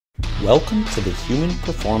Welcome to the Human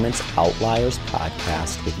Performance Outliers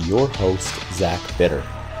podcast with your host, Zach Bitter.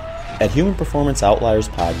 At Human Performance Outliers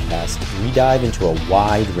podcast, we dive into a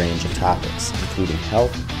wide range of topics, including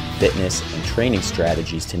health, fitness, and training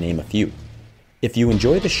strategies, to name a few. If you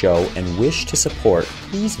enjoy the show and wish to support,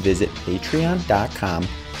 please visit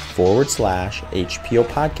patreon.com/HPO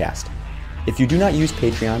podcast. If you do not use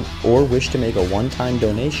Patreon or wish to make a one-time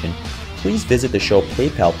donation, please visit the show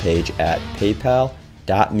PayPal page at paypal.me/HPO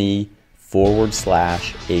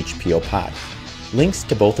pod. Links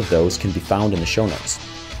to both of those can be found in the show notes.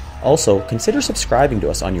 Also, consider subscribing to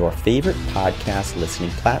us on your favorite podcast listening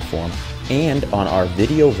platform and on our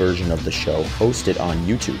video version of the show hosted on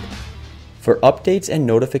YouTube. For updates and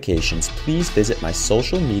notifications, please visit my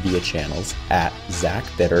social media channels at Zach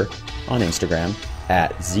Bitter on Instagram,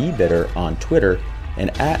 at ZBitter on Twitter, and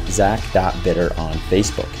at Zach.Bitter on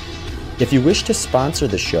Facebook. If you wish to sponsor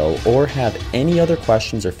the show or have any other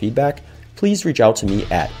questions or feedback, please reach out to me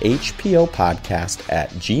at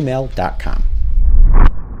hpopodcast@gmail.com.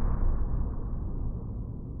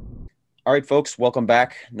 All right, folks, welcome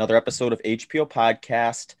back. Another episode of HPO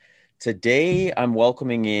Podcast. Today, I'm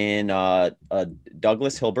welcoming in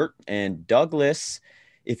Douglas Hilbert. And Douglas,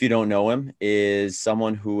 if you don't know him, is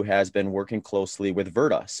someone who has been working closely with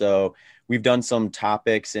Virta. So we've done some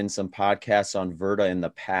topics and some podcasts on Virta in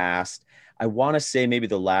the past. I want to say maybe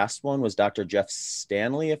the last one was Dr. Jeff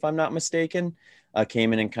Stanley, if I'm not mistaken,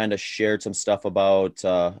 came in and kind of shared some stuff about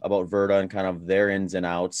Virta and kind of their ins and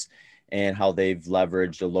outs and how they've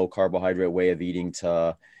leveraged a low carbohydrate way of eating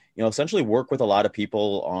to, essentially work with a lot of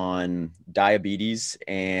people on diabetes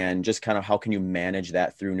and just kind of how can you manage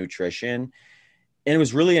that through nutrition. And it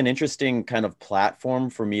was really an interesting kind of platform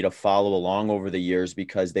for me to follow along over the years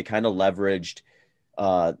because they kind of leveraged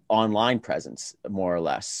online presence more or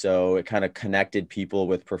less. So it kind of connected people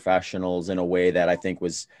with professionals in a way that I think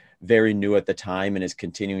was very new at the time and is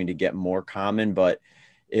continuing to get more common, but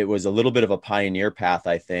it was a little bit of a pioneer path,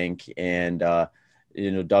 I think. And,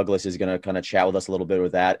 Douglas is going to kind of chat with us a little bit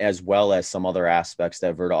with that, as well as some other aspects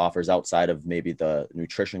that Virta offers outside of maybe the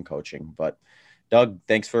nutrition coaching. But Doug,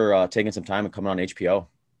 thanks for taking some time and coming on HPO.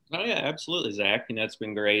 Oh yeah, absolutely, Zach. It's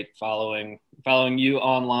been great following you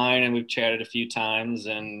online, and we've chatted a few times.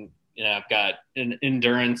 And I've got an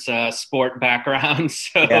endurance sport background,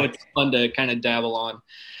 so yeah, it's fun to kind of dabble on.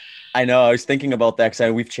 I know. I was thinking about that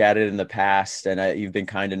because we've chatted in the past, and you've been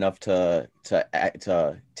kind enough to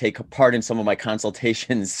take part in some of my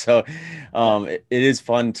consultations. So it is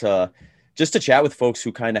fun to chat with folks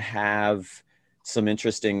who kind of have some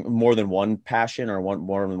interesting, more than one passion or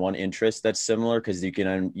more than one interest that's similar, because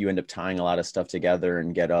you end up tying a lot of stuff together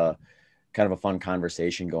and get a kind of a fun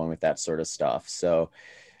conversation going with that sort of stuff. So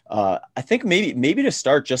I think maybe to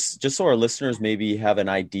start, just so our listeners maybe have an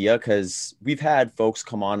idea, because we've had folks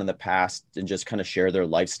come on in the past and just kind of share their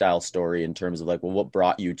lifestyle story in terms of like, well, what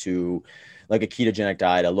brought you to like a ketogenic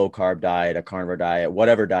diet, a low carb diet, a carnivore diet,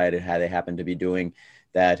 whatever diet they happened to be doing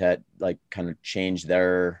that had like kind of changed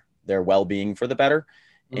their well-being for the better.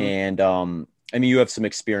 Mm-hmm. And you have some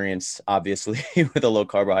experience obviously with a low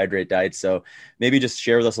carbohydrate diet. So maybe just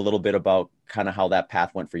share with us a little bit about kind of how that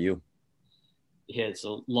path went for you. Yeah, it's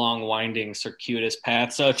a long, winding, circuitous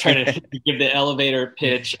path. So try to give the elevator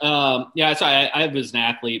pitch. So I was an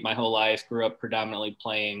athlete my whole life, grew up predominantly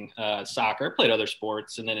playing soccer, played other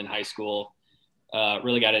sports. And then in high school,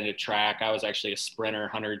 really got into track. I was actually a sprinter,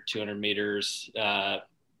 100, 200 meters,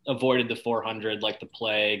 avoided the 400 like the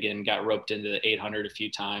plague, and got roped into the 800 a few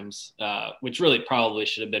times, which really probably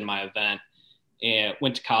should have been my event. And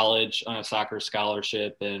went to college on a soccer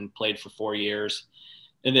scholarship and played for 4 years.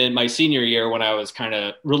 And then my senior year, when I was kind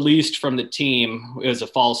of released from the team, it was a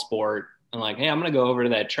fall sport. I'm like, hey, I'm going to go over to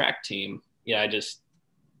that track team. Yeah, I just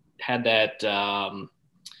had that.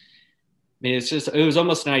 It was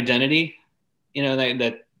almost an identity,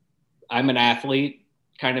 that I'm an athlete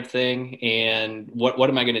kind of thing. And what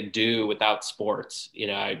am I going to do without sports?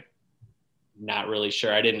 I'm not really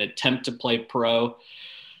sure. I didn't attempt to play pro.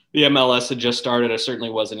 The MLS had just started. I certainly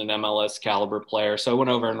wasn't an MLS caliber player. So I went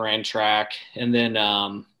over and ran track. And then,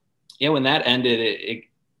 when that ended, I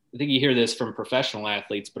think you hear this from professional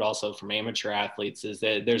athletes, but also from amateur athletes, is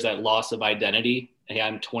that there's that loss of identity. Hey,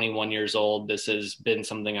 I'm 21 years old. This has been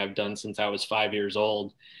something I've done since I was 5 years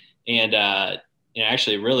old. And,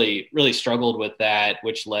 actually really, really struggled with that,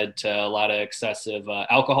 which led to a lot of excessive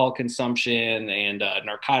alcohol consumption and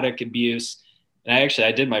narcotic abuse. And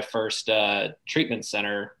I did my first treatment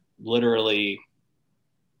center literally,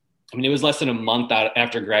 it was less than a month out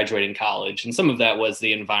after graduating college. And some of that was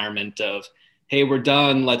the environment of, hey, we're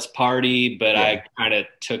done, let's party. But yeah, I kind of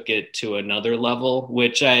took it to another level,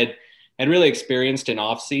 which I I'd really experienced in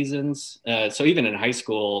off seasons. So even in high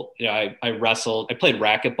school, I wrestled, I played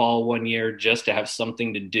racquetball one year just to have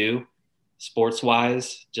something to do sports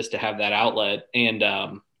wise, just to have that outlet. And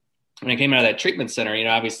when I came out of that treatment center,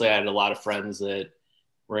 obviously I had a lot of friends that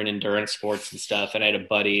were in endurance sports and stuff. And I had a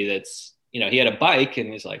buddy that's, he had a bike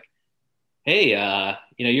and he's like, hey,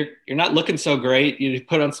 you're not looking so great. You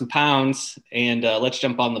put on some pounds and let's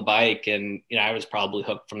jump on the bike. And, I was probably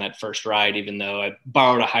hooked from that first ride, even though I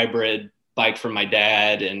borrowed a hybrid bike from my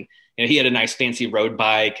dad. And, he had a nice fancy road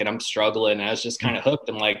bike and I'm struggling. I was just kind of hooked.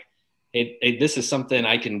 I'm like, hey, this is something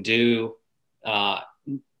I can do.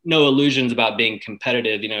 No illusions about being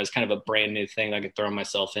competitive. It's kind of a brand new thing I could throw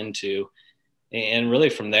myself into. And really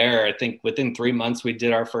from there, I think within 3 months, we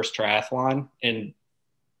did our first triathlon. And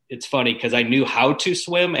it's funny because I knew how to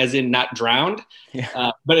swim, as in not drowned,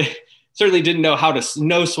 but I certainly didn't know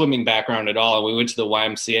no swimming background at all. And we went to the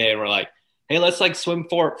YMCA and we're like, hey, let's swim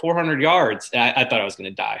 400 yards. And I thought I was going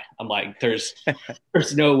to die. I'm like, there's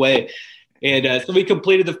no way. And so we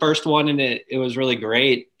completed the first one and it was really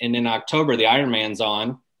great. And in October, the Ironman's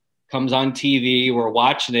comes on TV. We're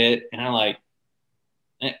watching it. And I'm like,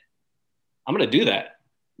 I'm going to do that.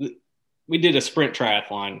 We did a sprint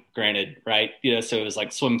triathlon, granted, right? So it was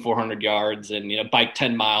like swim 400 yards and, bike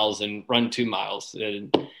 10 miles and run 2 miles.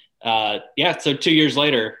 And so 2 years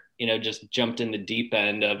later, just jumped in the deep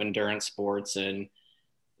end of endurance sports and,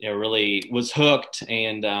 really was hooked.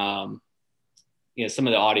 And, some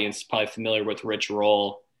of the audience is probably familiar with Rich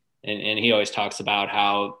Roll. And he always talks about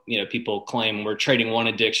how, people claim we're trading one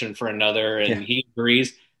addiction for another. And he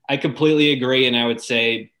agrees. I completely agree. And I would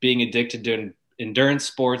say being addicted to endurance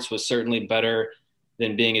sports was certainly better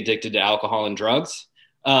than being addicted to alcohol and drugs.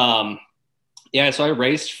 So I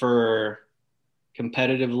raced for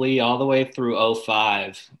competitively all the way through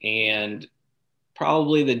 2005. And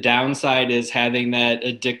probably the downside is having that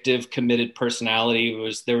addictive, committed personality.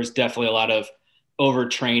 There was definitely a lot of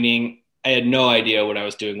overtraining. I had no idea what I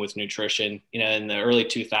was doing with nutrition. In the early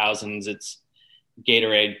 2000s, it's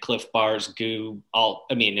Gatorade, Cliff Bars, Goo,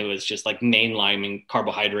 it was just like mainlining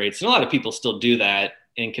carbohydrates. And a lot of people still do that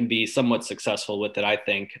and can be somewhat successful with it, I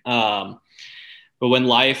think. But when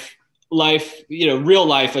life, real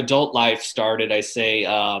life, adult life started, I say,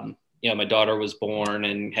 my daughter was born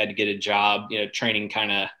and had to get a job, training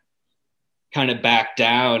kind of back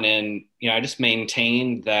down. And, I just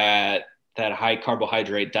maintained that high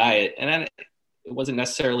carbohydrate diet. And it wasn't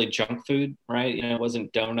necessarily junk food, right? It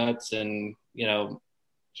wasn't donuts and,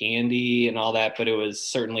 candy and all that, but it was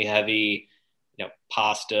certainly heavy,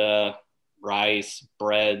 pasta, rice,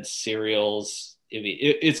 bread, cereals.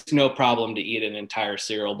 It's no problem to eat an entire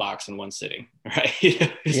cereal box in one sitting, right?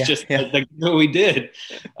 It's like what we did.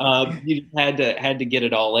 You had to get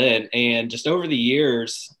it all in. And just over the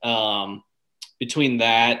years, between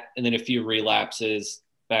that and then a few relapses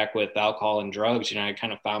back with alcohol and drugs, I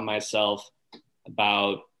kind of found myself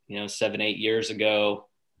about, 7-8 years ago,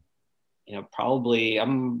 probably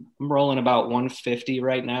I'm rolling about 150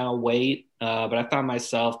 right now weight. But I found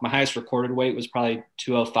myself, my highest recorded weight was probably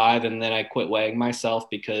 205. And then I quit weighing myself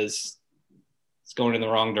because it's going in the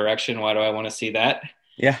wrong direction. Why do I want to see that?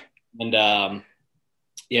 Yeah. And,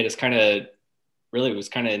 just kind of really was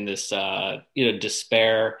kind of in this,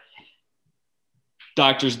 despair.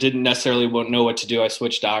 Doctors didn't necessarily know what to do. I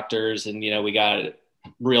switched doctors and, we got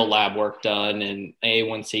real lab work done, and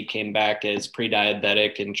A1C came back as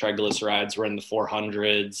pre-diabetic and triglycerides were in the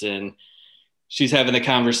 400s. And she's having the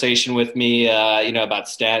conversation with me, about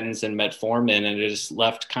statins and metformin, and it just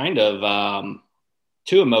left kind of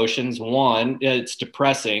two emotions. One, it's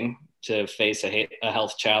depressing to face a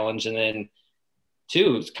health challenge, and then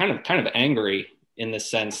two, it's kind of angry in the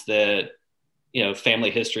sense that, family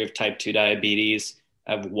history of type 2 diabetes.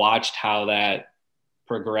 I've watched how that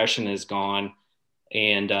progression has gone.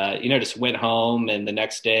 And, just went home, and the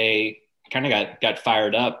next day kind of got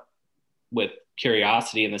fired up with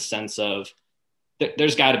curiosity in the sense of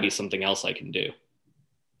there's got to be something else I can do.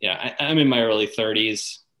 Yeah. I'm in my early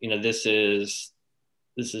 30s. This is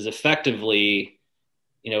effectively,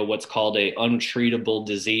 what's called a untreatable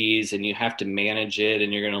disease, and you have to manage it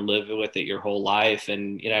and you're going to live with it your whole life.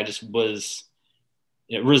 And, I just was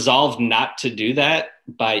resolved not to do that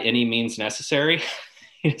by any means necessary.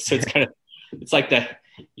 So it's like that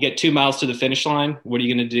you get 2 miles to the finish line. What are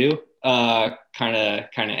you going to do? Kind of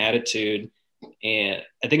attitude. And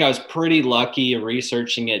I think I was pretty lucky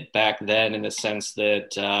researching it back then in the sense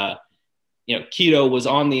that, keto was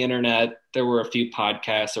on the internet. There were a few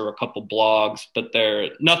podcasts, there were a couple blogs, but they're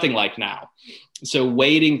nothing like now. So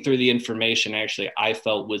wading through the information, actually, I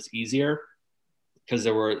felt was easier because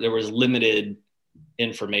there was limited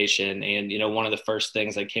information. And, one of the first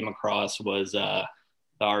things I came across was the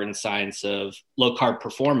art and science of low carb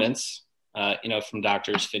performance, from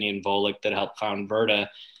doctors Finney and Volek that helped found Virta.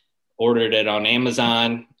 Ordered it on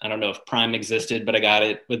Amazon. I don't know if Prime existed, but I got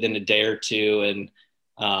it within a day or two. And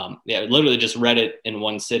literally just read it in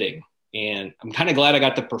one sitting. And I'm kind of glad I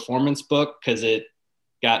got the performance book because it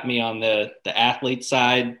got me on the athlete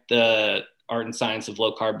side. The Art and Science of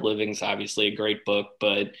Low Carb Living is obviously a great book,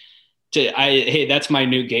 but hey, that's my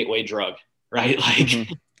new gateway drug, right? Like,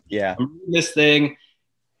 yeah, I'm reading this thing.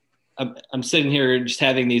 I'm sitting here just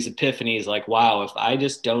having these epiphanies like, wow, if I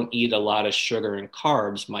just don't eat a lot of sugar and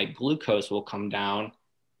carbs, my glucose will come down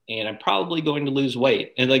and I'm probably going to lose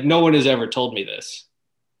weight. And like, no one has ever told me this,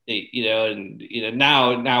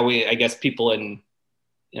 now I guess people in,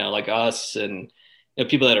 like us and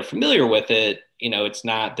people that are familiar with it, it's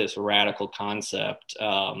not this radical concept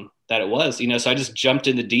that it was, so I just jumped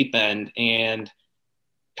in the deep end and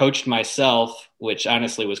coached myself, which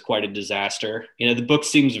honestly was quite a disaster. The book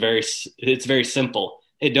seems it's very simple.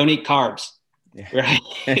 Hey, don't eat carbs, right?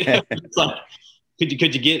 It's like,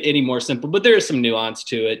 could you get any more simple? But there is some nuance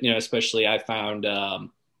to it, especially I found,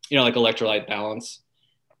 like electrolyte balance.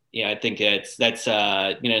 I think that's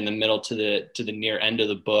in the middle to the near end of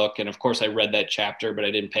the book. And of course I read that chapter, but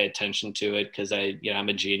I didn't pay attention to it because I'm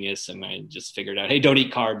a genius and I just figured out, hey, don't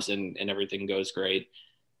eat carbs and everything goes great.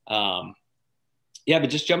 But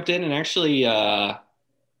just jumped in and actually,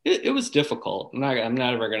 it was difficult. I'm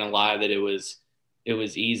not ever going to lie that it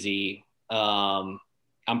was easy. I'm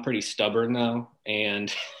pretty stubborn though.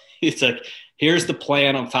 And it's like, here's the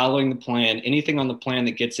plan. I'm following the plan. Anything on the plan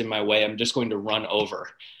that gets in my way, I'm just going to run over.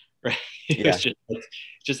 Right. Yeah. It's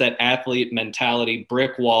just that athlete mentality,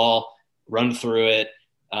 brick wall, run through it.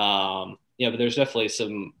 But there's definitely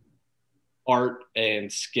some art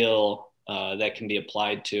and skill that can be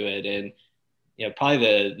applied to it. And,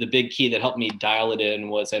 probably the big key that helped me dial it in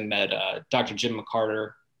was I met Dr. Jim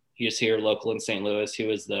McCarter. He was here local in St. Louis. He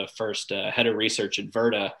was the first head of research at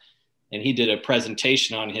Virta. And he did a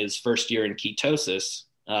presentation on his first year in ketosis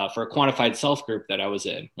for a quantified self group that I was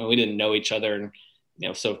in. And we didn't know each other. And,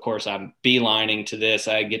 so of course I'm beelining to this.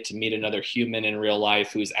 I get to meet another human in real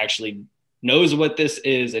life who's actually knows what this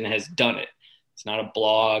is and has done it. It's not a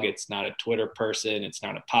blog. It's not a Twitter person. It's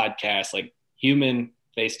not a podcast, like human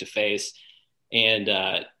face to face. And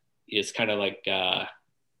it's kind of like,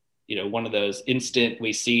 one of those instant,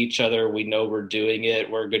 we see each other, we know we're doing it,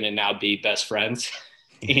 we're going to now be best friends.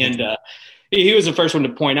 And he was the first one to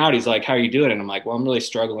point out, he's like, how are you doing? And I'm like, well, I'm really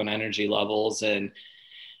struggling energy levels. And,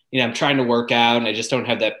 I'm trying to work out and I just don't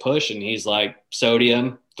have that push. And he's like,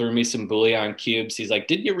 sodium, threw me some bouillon cubes. He's like,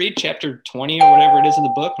 didn't you read chapter 20 or whatever it is in the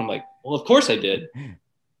book? I'm like, well, of course I did,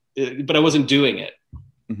 but I wasn't doing it.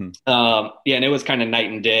 Mm-hmm. And it was kind of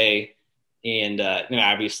night and day. And,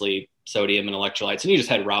 obviously sodium and electrolytes, and you just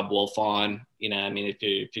had Rob Wolf on,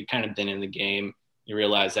 if you've kind of been in the game, you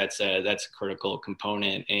realize that's a critical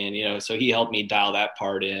component. And, so he helped me dial that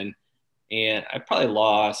part in, and I probably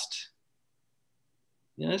lost,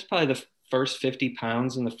 it's probably the first 50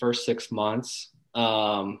 pounds in the first 6 months.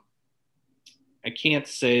 I can't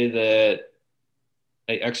say that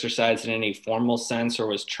I exercised in any formal sense or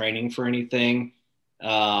was training for anything.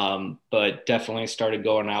 But definitely started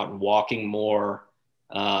going out and walking more.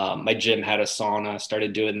 My gym had a sauna,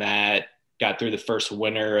 started doing that, got through the first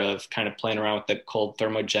winter of kind of playing around with the cold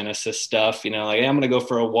thermogenesis stuff, like, hey, I'm going to go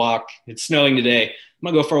for a walk. It's snowing today. I'm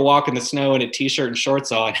going to go for a walk in the snow in a t-shirt and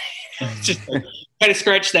shorts on. Just like, kind of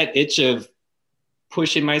scratch that itch of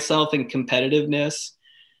pushing myself in competitiveness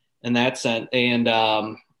in that sense. And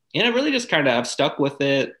I really just kind of, I've stuck with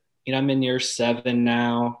it. I'm in year 7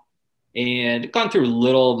 now. And gone through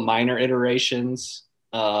little minor iterations,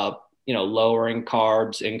 lowering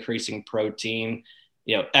carbs, increasing protein,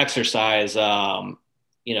 exercise,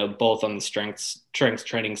 both on the strength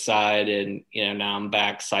training side. And, now I'm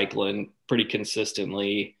back cycling pretty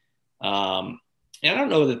consistently. And I don't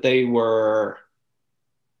know that they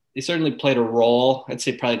certainly played a role. I'd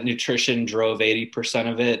say probably nutrition drove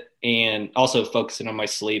 80% of it, and also focusing on my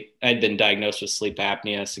sleep. I'd been diagnosed with sleep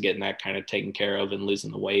apnea, so getting that kind of taken care of and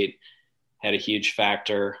losing the weight had a huge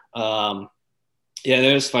factor. That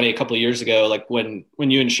was funny. A couple of years ago, like when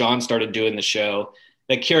you and Sean started doing the show,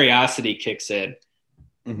 that curiosity kicks in.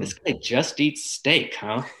 Mm-hmm. This guy just eats steak,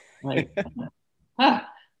 huh? Like, I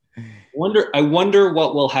wonder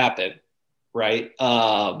what will happen, right?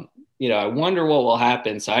 I wonder what will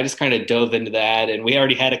happen. So I just kind of dove into that, and we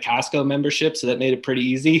already had a Costco membership, so that made it pretty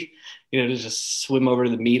easy, to just swim over to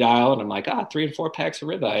the meat aisle, and I'm like, 3 and 4 packs of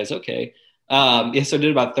ribeyes, okay. So I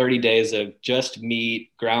did about 30 days of just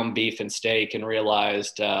meat, ground beef, and steak, and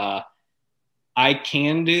realized I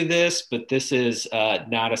can do this, but this is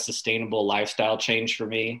not a sustainable lifestyle change for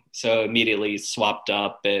me. So immediately swapped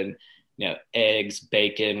up and, eggs,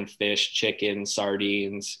 bacon, fish, chicken,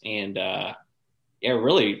 sardines, and yeah,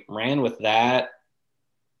 really ran with that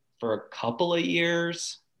for a couple of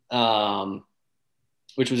years,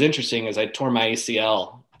 which was interesting as I tore my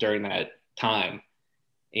ACL during that time.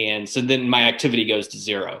 And so then my activity goes to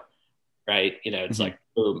zero, right? It's Mm-hmm. like,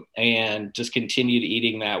 boom, and just continued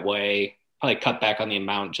eating that way, probably cut back on the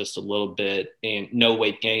amount just a little bit, and no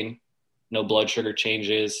weight gain, no blood sugar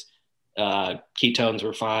changes. Ketones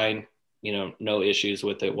were fine, no issues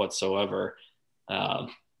with it whatsoever.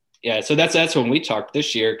 Yeah, so that's when we talked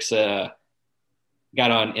this year, because got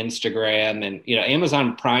on Instagram, and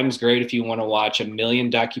Amazon Prime's great if you want to watch a million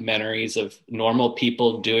documentaries of normal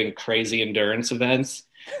people doing crazy endurance events.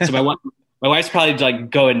 So my wife's probably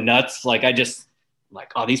like going nuts. Like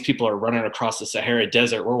like, oh, these people are running across the Sahara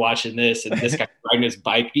Desert. We're watching this, and this guy riding his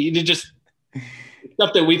bike. Just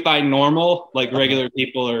stuff that we find normal. Like regular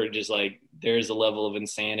people are just like, there's a level of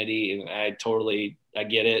insanity, and I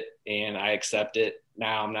get it, and I accept it.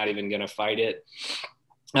 Now I'm not even gonna fight it.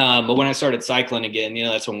 But when I started cycling again,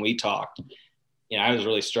 that's when we talked. I was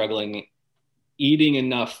really struggling eating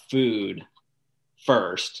enough food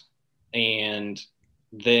first, and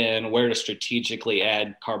then where to strategically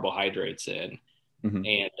add carbohydrates in.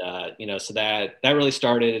 Mm-hmm. And, so that really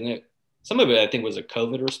started, and some of it I think was a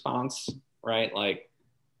COVID response, right? Like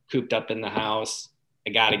cooped up in the house. I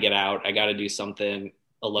got to get out. I got to do something,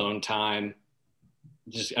 alone time.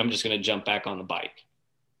 I'm just going to jump back on the bike.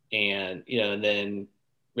 And, and then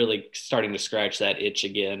really starting to scratch that itch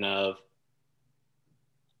again of,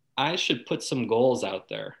 I should put some goals out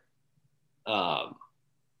there.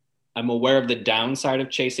 I'm aware of the downside of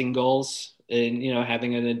chasing goals and,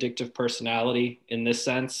 having an addictive personality in this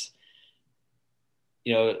sense.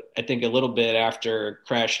 I think a little bit after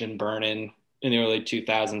crashing and burning in the early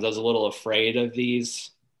 2000s, I was a little afraid of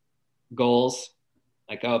these goals.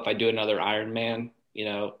 Like, oh, if I do another Ironman,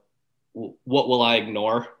 what will I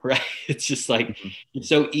ignore? Right. It's just like, Mm-hmm. it's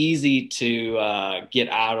so easy to get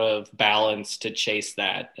out of balance to chase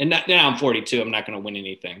that. And now I'm 42. I'm not going to win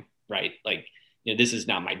anything. Right. Like, this is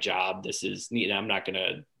not my job. This is, I'm not going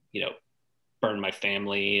to, burn my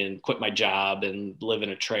family and quit my job and live in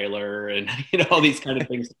a trailer and, all these kind of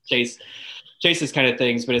things, chase this kind of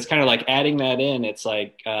things. But it's kind of like adding that in. It's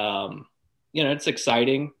like, it's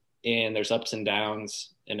exciting, and there's ups and downs.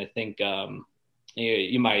 And I think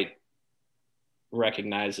you might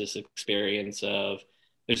recognize this experience of,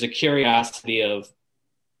 there's a curiosity of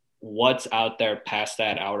what's out there past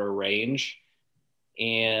that outer range.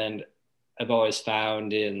 And I've always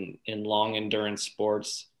found in long endurance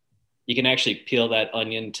sports, you can actually peel that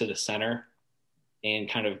onion to the center and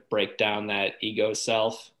kind of break down that ego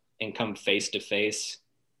self and come face to face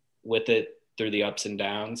with it through the ups and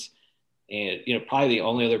downs. And, probably the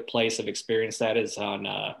only other place I've experienced that is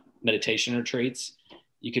on meditation retreats.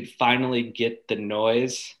 You could finally get the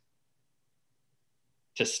noise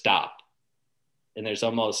to stop. And there's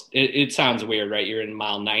almost, it sounds weird, right? You're in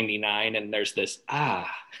mile 99 and there's this,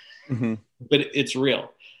 Mm-hmm. but it's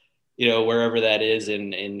real, wherever that is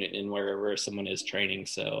and wherever someone is training.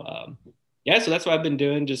 So, yeah, so that's what I've been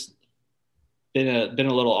doing. Just been a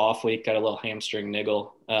little off week, got a little hamstring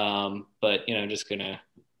niggle. But, just going to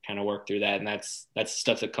kind of work through that. And that's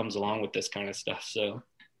stuff that comes along with this kind of stuff. So,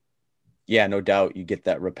 Yeah, no doubt you get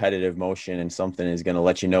that repetitive motion, and something is going to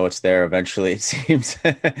let you know it's there eventually, it seems.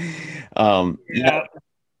 Yeah.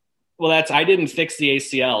 Well, I didn't fix the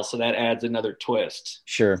ACL, so that adds another twist.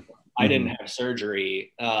 Sure. I didn't have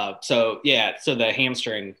surgery. So the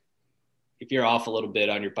hamstring, if you're off a little bit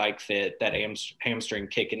on your bike fit, that hamstring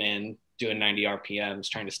kicking in, doing 90 RPMs,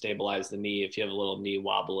 trying to stabilize the knee. If you have a little knee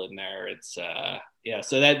wobble in there, it's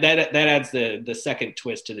so that adds the second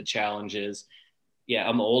twist to the challenges. Yeah,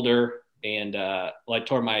 I'm older, and I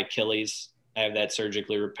tore my Achilles. I have that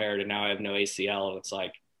surgically repaired, and now I have no ACL. And it's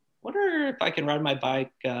like, wonder if I can ride my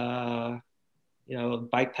bike, a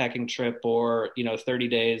bike packing trip, or 30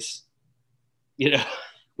 days,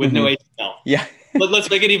 with no ACL. Yeah. Let's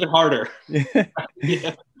make it even harder.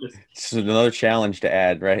 Yeah. It's another challenge to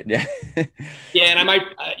add, right? Yeah. Yeah, and I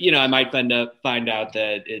might find out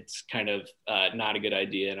that it's kind of not a good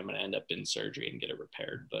idea, and I'm going to end up in surgery and get it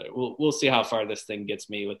repaired. But we'll see how far this thing gets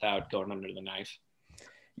me without going under the knife.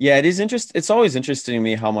 Yeah, it is interesting. It's always interesting to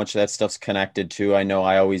me how much that stuff's connected to. I know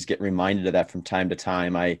I always get reminded of that from time to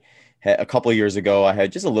time. A couple of years ago, I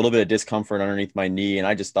had just a little bit of discomfort underneath my knee, and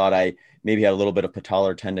I just thought I maybe had a little bit of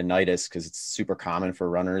patellar tendonitis, because it's super common for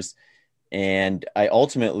runners. And I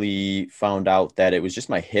ultimately found out that it was just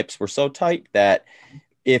my hips were so tight that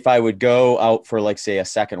if I would go out for like, say, a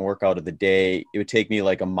second workout of the day, it would take me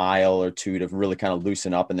like a mile or two to really kind of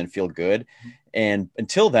loosen up and then feel good. And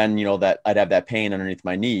until then, that I'd have that pain underneath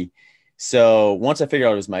my knee. So once I figured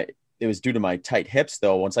out it was due to my tight hips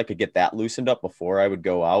though. Once I could get that loosened up before I would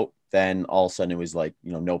go out, then all of a sudden it was like,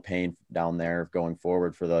 no pain down there going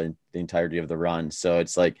forward for the entirety of the run. So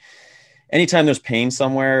it's like, anytime there's pain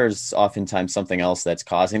somewhere, there's oftentimes something else that's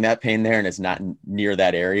causing that pain there, and it's not near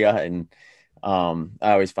that area. And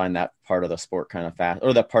I always find that part of the sport kind of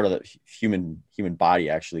or that part of the human body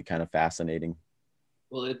actually kind of fascinating.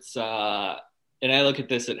 Well, it's and I look at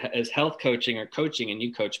this as health coaching or coaching, and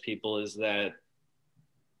you coach people, is that,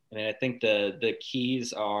 I mean, I think the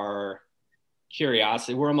keys are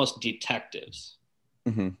curiosity. We're almost detectives.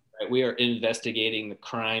 Mm-hmm. Right? We are investigating the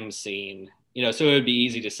crime scene. So it would be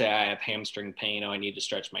easy to say I have hamstring pain. Oh, I need to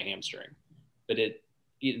stretch my hamstring. But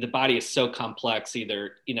the body is so complex.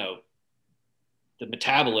 Either, the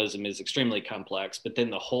metabolism is extremely complex, but then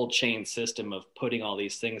the whole chain system of putting all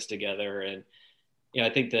these things together. And, I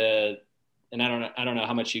think and I don't know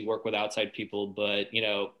how much you work with outside people, but,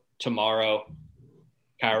 tomorrow,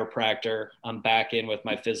 chiropractor, I'm back in with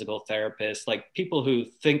my physical therapist, like people who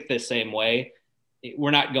think the same way.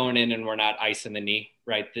 We're not going in and we're not icing the knee,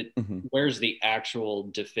 right? Where's the actual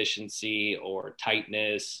deficiency or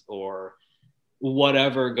tightness or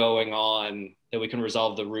whatever going on that we can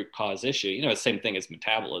resolve the root cause issue? The same thing as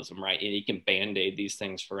metabolism, right? And you can band-aid these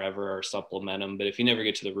things forever or supplement them, but if you never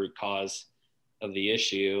get to the root cause of the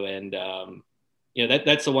issue, and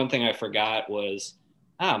that's the one thing I forgot was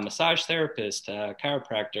massage therapist,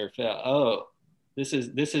 chiropractor. Oh, this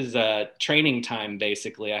is training time.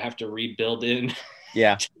 Basically, I have to rebuild in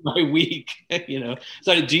my week.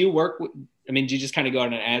 So do you work? Do you just kind of go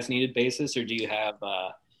on an as needed basis, or do you have?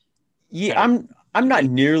 I'm not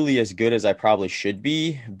nearly as good as I probably should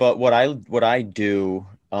be, but what I do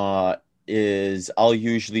is I'll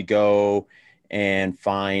usually go and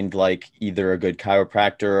find like either a good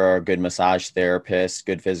chiropractor or a good massage therapist,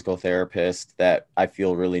 good physical therapist that I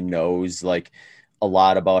feel really knows like a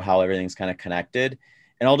lot about how everything's kind of connected.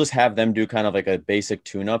 And I'll just have them do kind of like a basic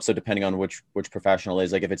tune-up. So depending on which professional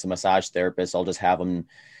is, like if it's a massage therapist, I'll just have them,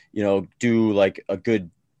 do like a good,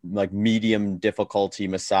 like medium difficulty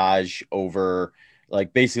massage over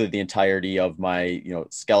like basically the entirety of my,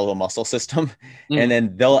 skeletal muscle system. And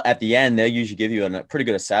then at the end, they'll usually give you a pretty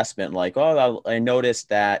good assessment. Like, oh, I noticed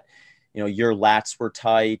that, your lats were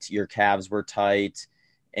tight, your calves were tight.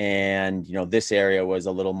 And, this area was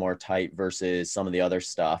a little more tight versus some of the other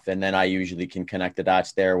stuff. And then I usually can connect the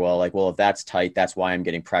dots there. Well, if that's tight, that's why I'm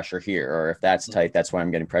getting pressure here. Or if that's tight, that's why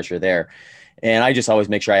I'm getting pressure there. And I just always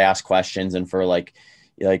make sure I ask questions, and for like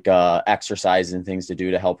exercise and things to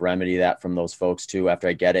do to help remedy that from those folks too, after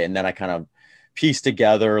I get it. And then I kind of piece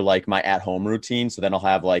together like my at-home routine. So then I'll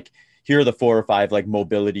have like, here are the 4 or 5 like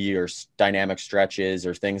mobility or dynamic stretches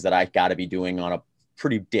or things that I got to be doing on a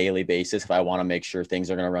pretty daily basis if I want to make sure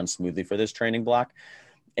things are going to run smoothly for this training block.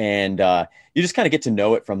 And you just kind of get to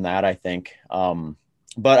know it from that, I think.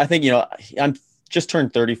 But I think, I'm just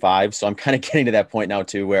turned 35. So I'm kind of getting to that point now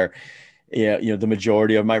too, where the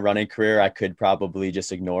majority of my running career, I could probably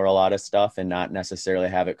just ignore a lot of stuff and not necessarily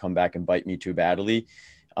have it come back and bite me too badly.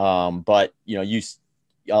 But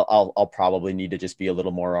I'll probably need to just be a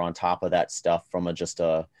little more on top of that stuff from just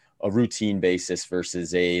a routine basis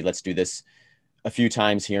versus let's do this a few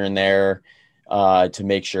times here and there to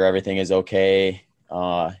make sure everything is okay.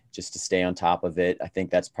 Just to stay on top of it. I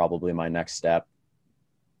think that's probably my next step.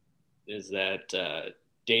 Is that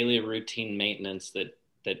daily routine maintenance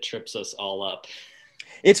that trips us all up.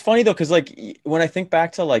 It's funny though, because like when I think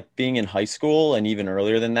back to like being in high school and even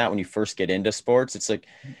earlier than that, when you first get into sports, it's like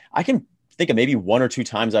I can think of maybe 1 or 2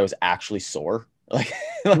 times I was actually sore. And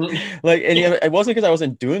it wasn't because I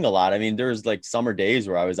wasn't doing a lot. I mean, there's like summer days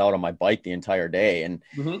where I was out on my bike the entire day and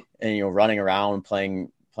running around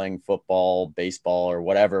playing football, baseball, or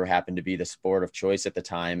whatever happened to be the sport of choice at the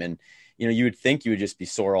time. And you would think you would just be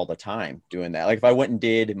sore all the time doing that. Like if I went and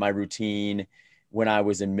did my routine when I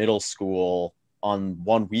was in middle school on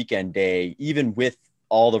one weekend day, even with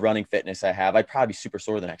all the running fitness I have, I'd probably be super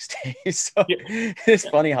sore the next day. So it's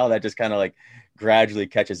funny how that just kind of like gradually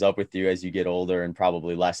catches up with you as you get older and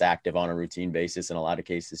probably less active on a routine basis in a lot of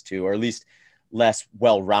cases too, or at least less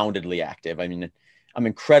well-roundedly active. I mean, I'm an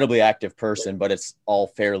incredibly active person, but it's all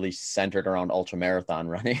fairly centered around ultra marathon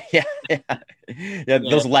running.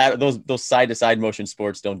 Those side to side motion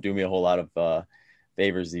sports don't do me a whole lot of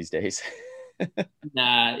favors these days.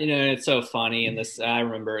 Nah, it's so funny. And I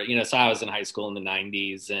remember, so I was in high school in the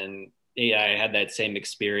 90s, and I had that same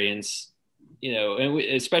experience, and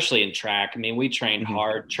especially in track. I mean, we trained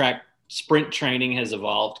hard. Track sprint training has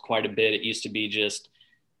evolved quite a bit. It used to be just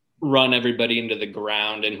run everybody into the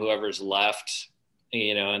ground and whoever's left,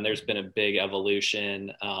 and there's been a big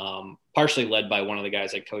evolution, partially led by one of the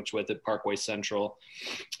guys I coach with at Parkway Central.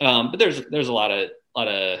 But there's a lot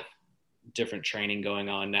of different training going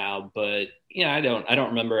on now, but I don't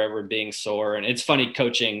remember ever being sore. And it's funny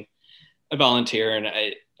coaching. I volunteer and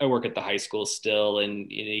I work at the high school still,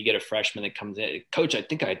 and you get a freshman that comes in, coach, I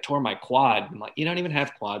think I tore my quad. I'm like, you don't even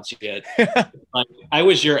have quads yet. Like, I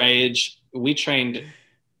was your age. We trained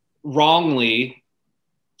wrongly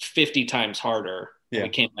 50 times harder. Yeah. We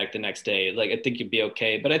came back the next day. Like, I think you'd be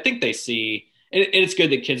okay. But I think they see, and it's good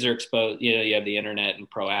that kids are exposed. You have the internet and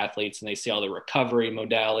pro athletes, and they see all the recovery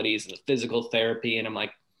modalities and the physical therapy. And I'm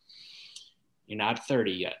like, you're not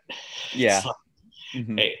 30 yet. Yeah. So,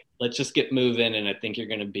 hey, let's just get moving, and I think you're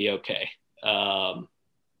going to be okay. And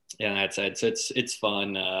that's it. So it's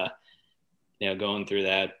fun, going through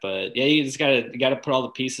that. But yeah, you just gotta put all the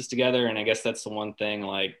pieces together, and I guess that's the one thing.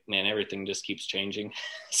 Like, man, everything just keeps changing.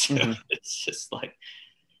 So it's just like,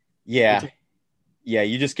 yeah,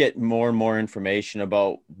 you just get more and more information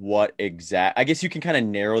about what I guess you can kind of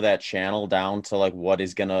narrow that channel down to like what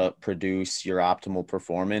is gonna produce your optimal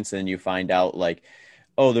performance, and then you find out like,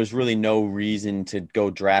 oh, there's really no reason to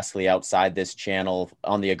go drastically outside this channel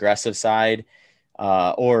on the aggressive side,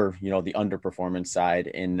 or, the underperformance side.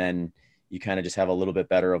 And then you kind of just have a little bit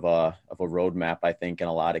better of a roadmap, I think, in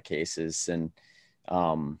a lot of cases. And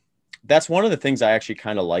that's one of the things I actually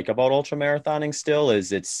kind of like about ultra marathoning still,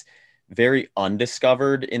 is it's very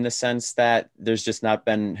undiscovered in the sense that there's just not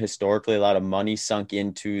been historically a lot of money sunk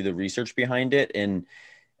into the research behind it. And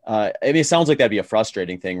I mean, it sounds like that'd be a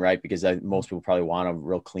frustrating thing, right? Because most people probably want a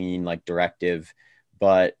real clean, like, directive,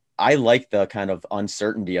 but I like the kind of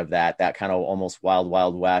uncertainty of that kind of almost wild,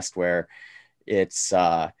 wild west, where it's,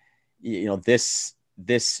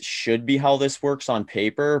 this should be how this works on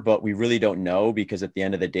paper, but we really don't know, because at the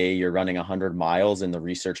end of the day, you're running 100 miles and the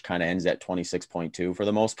research kind of ends at 26.2 for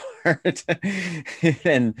the most part.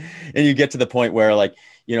 and you get to the point where, like,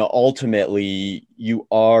 ultimately you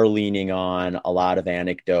are leaning on a lot of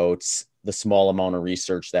anecdotes, the small amount of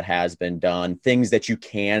research that has been done, things that you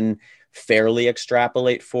can fairly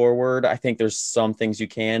extrapolate forward. I think there's some things you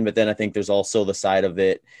can, but then I think there's also the side of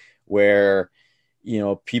it where,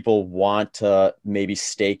 people want to maybe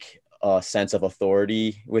stake a sense of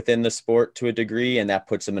authority within the sport to a degree, and that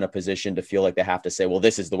puts them in a position to feel like they have to say, well,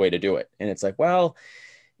 this is the way to do it. And it's like, well,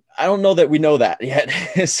 I don't know that we know that yet.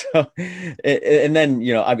 So, and then,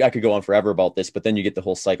 I could go on forever about this, but then you get the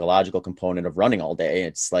whole psychological component of running all day.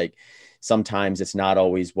 It's like, sometimes it's not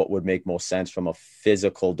always what would make most sense from a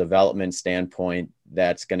physical development standpoint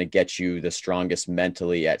that's going to get you the strongest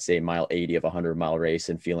mentally at, say, mile 80 of a 100-mile race,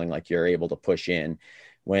 and feeling like you're able to push in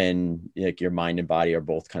when, like, your mind and body are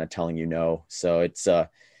both kind of telling you no. So it's an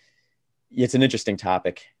interesting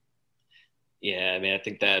topic. Yeah. I mean, I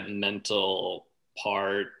think that mental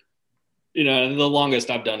part, the longest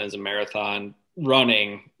I've done is a marathon.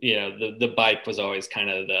 Running, the bike was always kind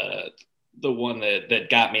of the one that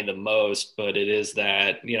got me the most, but it is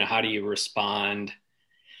that, how do you respond?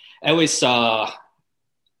 I always saw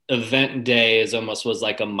event day as almost was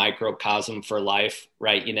like a microcosm for life,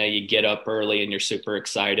 right? You get up early and you're super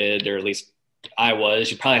excited, or at least I was.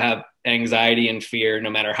 You probably have anxiety and fear no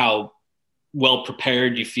matter how well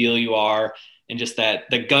prepared you feel you are. And just that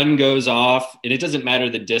the gun goes off, and it doesn't matter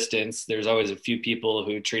the distance. There's always a few people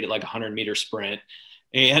who treat it like a 100-meter sprint.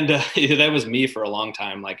 And that was me for a long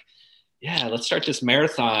time. Like, yeah, let's start this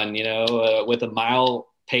marathon, with a mile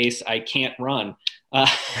pace I can't run,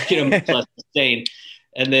 much less sustain.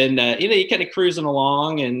 And then, you kind of cruising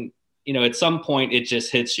along, and, at some point it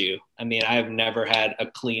just hits you. I mean, I've never had a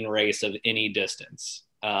clean race of any distance.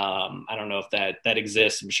 I don't know if that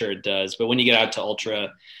exists. I'm sure it does. But when you get out to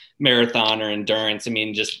ultra marathon or endurance, I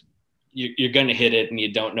mean, just you're going to hit it, and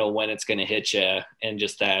you don't know when it's going to hit you. And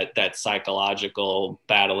just that psychological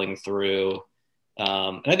battling through.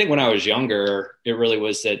 And I think when I was younger, it really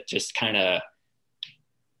was that just kind of,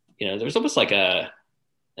 there was almost like an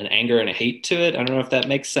anger and a hate to it. I don't know if that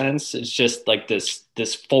makes sense. It's just like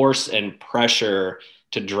this force and pressure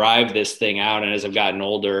to drive this thing out. And as I've gotten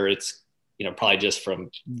older, it's, probably just from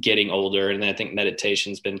getting older. And I think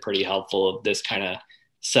meditation's been pretty helpful of this kind of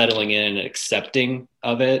settling in and accepting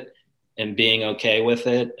of it and being okay with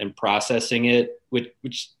it and processing it, which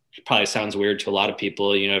probably sounds weird to a lot of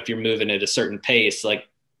people. If you're moving at a certain pace, like,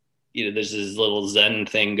 there's this little Zen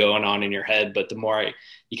thing going on in your head, but the more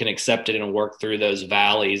you can accept it and work through those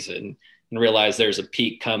valleys and realize there's a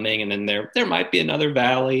peak coming, and then there might be another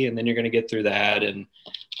valley, and then you're going to get through that. And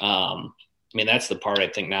I mean, that's the part I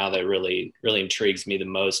think now that really, really intrigues me the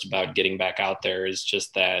most about getting back out there is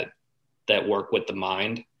just that work with the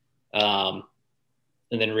mind. And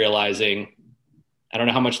then realizing I don't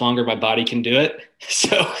know how much longer my body can do it.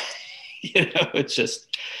 So, it's just,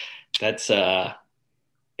 that's fun.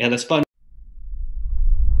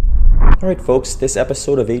 All right, folks, this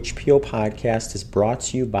episode of HPO Podcast is brought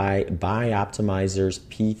to you by Bioptimizer's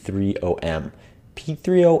P3OM.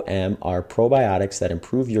 P3OM are probiotics that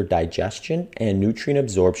improve your digestion and nutrient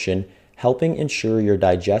absorption, helping ensure your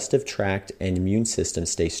digestive tract and immune system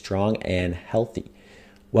stay strong and healthy.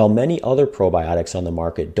 While many other probiotics on the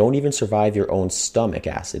market don't even survive your own stomach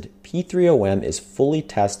acid, P3OM is fully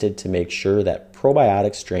tested to make sure that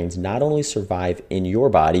probiotic strains not only survive in your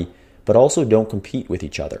body, but also don't compete with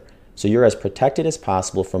each other, so you're as protected as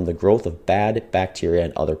possible from the growth of bad bacteria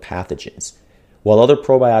and other pathogens. While other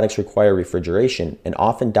probiotics require refrigeration and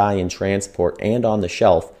often die in transport and on the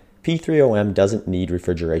shelf, P3OM doesn't need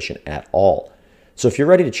refrigeration at all. So if you're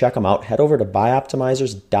ready to check them out, head over to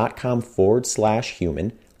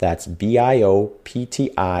bioptimizers.com/human. That's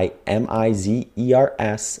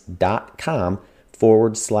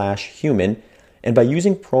bioptimizers.com/human. And by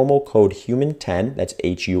using promo code HUMAN10, that's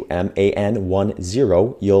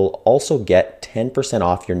HUMAN10, you'll also get 10%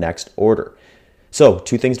 off your next order. So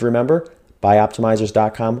 2 things to remember,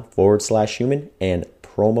 bioptimizers.com/human and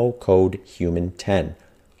promo code HUMAN10.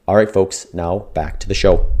 All right, folks, now back to the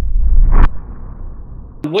show.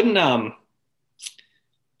 Wouldn't,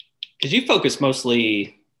 because you focus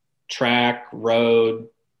mostly track, road,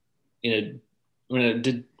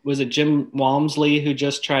 was it Jim Walmsley who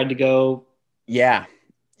just tried to go? Yeah.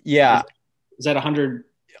 Is that 100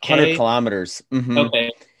 kilometers? Mm-hmm.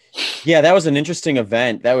 Okay. Yeah, that was an interesting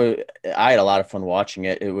event. I had a lot of fun watching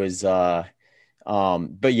it. It was,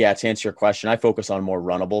 but yeah, to answer your question, I focus on more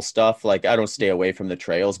runnable stuff. Like I don't stay away from the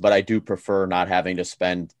trails, but I do prefer not having to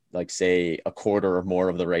spend like say a quarter or more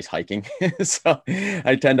of the race hiking. So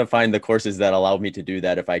I tend to find the courses that allow me to do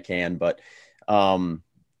that if I can. But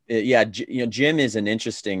Jim is an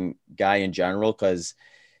interesting guy in general because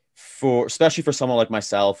especially for someone like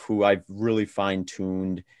myself who I've really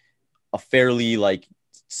fine-tuned a fairly like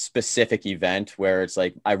specific event where it's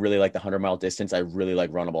like I really like the 100-mile distance. I really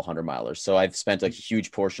like runnable 100-milers. So I've spent a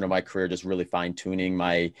huge portion of my career just really fine-tuning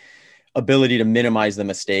my ability to minimize the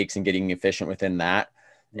mistakes and getting efficient within that.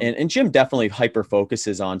 And Jim definitely hyper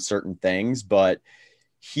focuses on certain things, but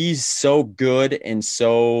he's so good and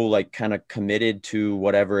so like kind of committed to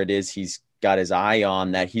whatever it is he's got his eye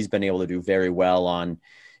on that he's been able to do very well on,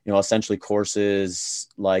 essentially courses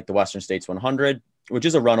like the Western States 100, which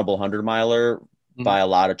is a runnable 100-miler by a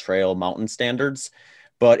lot of trail mountain standards.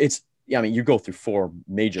 But you go through 4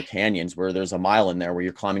 major canyons where there's a mile in there where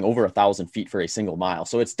you're climbing over 1,000 feet for a single mile.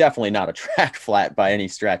 So it's definitely not a track flat by any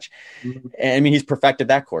stretch. And I mean, he's perfected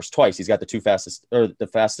that course twice. He's got the 2 fastest or the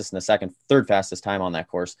fastest and the third fastest time on that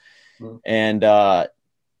course. And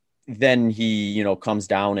then he, comes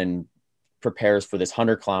down and prepares for this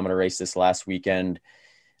 100-kilometer race this last weekend.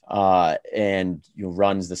 And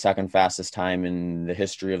runs the second fastest time in the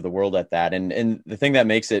history of the world at that. And the thing that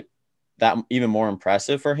makes it that even more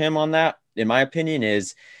impressive for him on that, in my opinion,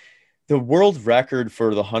 is the world record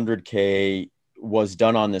for the 100K was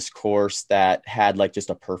done on this course that had like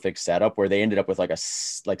just a perfect setup where they ended up with like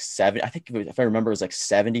seven. I think if I remember, it was like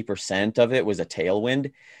 70% of it was a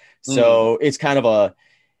tailwind. So it's kind of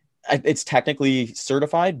it's technically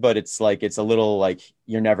certified, but it's a little like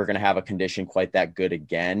you're never going to have a condition quite that good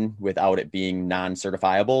again without it being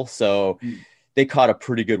non-certifiable. So they caught a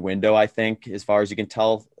pretty good window, I think, as far as you can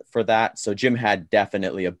tell for that. So Jim had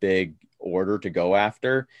definitely a big order to go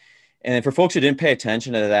after. And for folks who didn't pay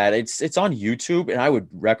attention to that, it's on YouTube. And I would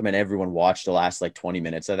recommend everyone watch the last like 20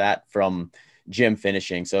 minutes of that from Jim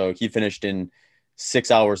finishing. So he finished in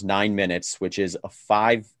 6 hours, 9 minutes, which is a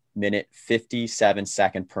 5-minute,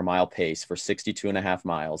 57-second per mile pace for 62.5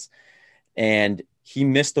 miles. And he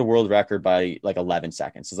missed the world record by like 11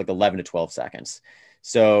 seconds. It's like 11 to 12 seconds.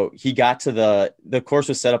 So he got to the course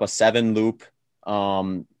was set up a 7-loop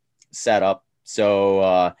setup.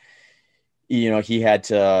 So, he had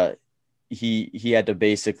to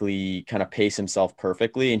basically kind of pace himself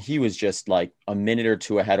perfectly. And he was just like a minute or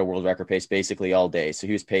 2 ahead of world record pace basically all day. So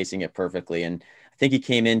he was pacing it perfectly. And I think he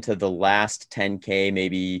came into the last 10K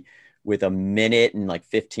maybe with a minute and like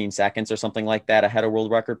 15 seconds or something like that ahead of world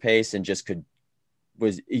record pace, and just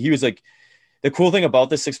he was like, the cool thing about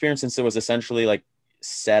this experience, since it was essentially like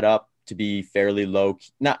set up to be fairly low,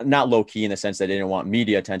 not low key in the sense that they didn't want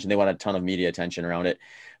media attention. They wanted a ton of media attention around it,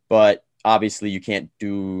 but obviously you can't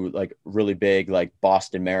do like really big, like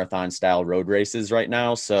Boston Marathon style road races right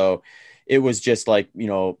now. So it was just like,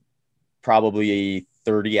 probably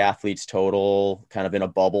 30 athletes total, kind of in a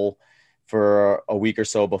bubble for a week or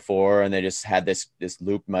so before. And they just had this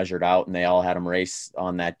loop measured out, and they all had them race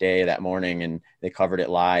on that day, that morning, and they covered it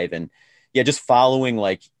live. And yeah, just following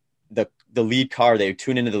like the lead car, they would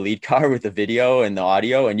tune into the lead car with the video and the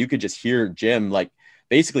audio, and you could just hear Jim like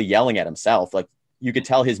basically yelling at himself. Like you could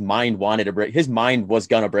tell his mind wanted to break, his mind was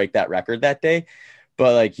going to break that record that day.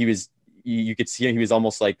 But like you could see him, he was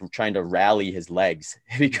almost like trying to rally his legs,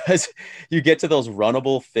 because you get to those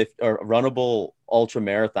runnable ultra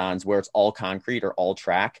marathons where it's all concrete or all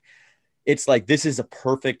track. It's like, this is a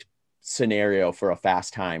perfect scenario for a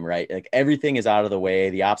fast time, right? Like everything is out of the way.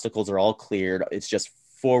 The obstacles are all cleared. It's just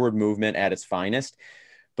forward movement at its finest.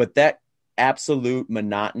 But that absolute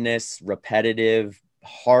monotonous, repetitive,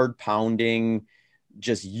 hard pounding,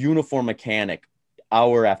 just uniform mechanic,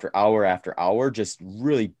 hour after hour after hour, just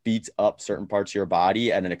really beats up certain parts of your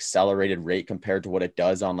body at an accelerated rate compared to what it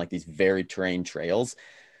does on like these very terrain trails.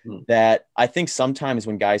 That I think sometimes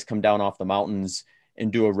when guys come down off the mountains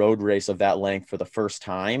and do a road race of that length for the first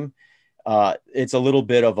time, it's a little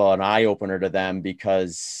bit of an eye opener to them,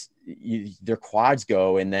 because their quads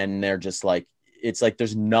go, and then they're just like, it's like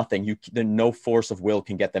there's nothing, no force of will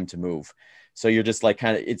can get them to move. So you're just like,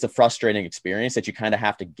 kind of, it's a frustrating experience that you kind of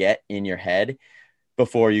have to get in your head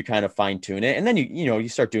before you kind of fine tune it. And then you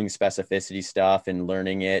start doing specificity stuff and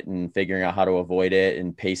learning it and figuring out how to avoid it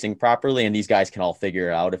and pacing properly. And these guys can all figure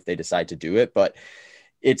it out if they decide to do it. But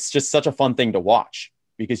it's just such a fun thing to watch,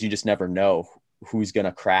 because you just never know who's going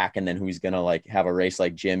to crack, and then who's going to like have a race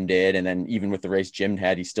like Jim did. And then even with the race Jim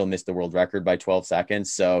had, he still missed the world record by 12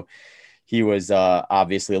 seconds. So he was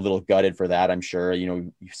obviously a little gutted for that. I'm sure,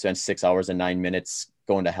 you spent 6 hours and 9 minutes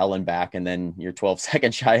going to hell and back, and then you're 12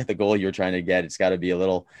 seconds shy of the goal you're trying to get. It's got to be a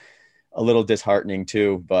little disheartening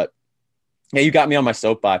too. But yeah, you got me on my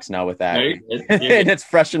soapbox now with that. Right? And it's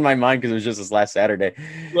fresh in my mind because it was just this last Saturday.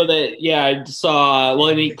 Well, I saw,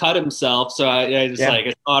 and he cut himself. So I saw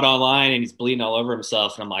it online, and he's bleeding all over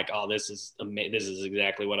himself. And I'm like, oh, this is amazing. This is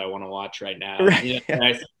exactly what I want to watch right now. Right. And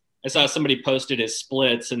I saw somebody posted his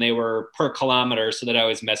splits, and they were per kilometer. So that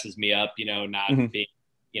always messes me up, not being,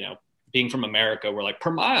 being from America, we're like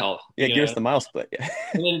per mile. Yeah, give us the mile split. Yeah.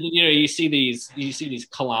 And then, you see these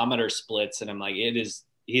kilometer splits, and I'm like,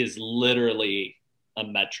 he is literally a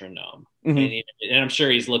metronome. And I'm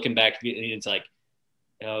sure he's looking back, and it's like,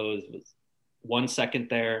 oh, it was 1 second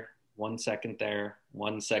there, 1 second there,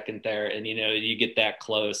 1 second there. And, you get that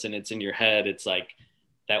close, and it's in your head. It's like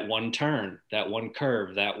that one turn, that one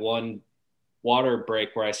curve, that one water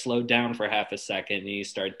break where I slowed down for half a second, and you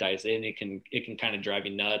start dicing. It can kind of drive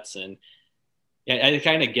you nuts. And yeah, I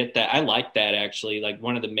kind of get that. I like that, actually. Like,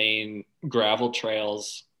 one of the main gravel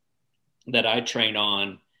trails that I train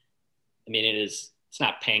on, I mean, it's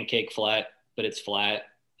not pancake flat, but it's flat,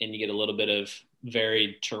 and you get a little bit of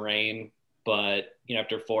varied terrain. But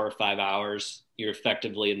after 4 or 5 hours, you're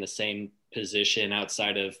effectively in the same position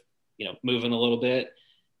outside of moving a little bit,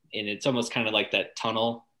 and it's almost kind of like that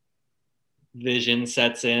tunnel vision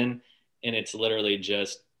sets in, and it's literally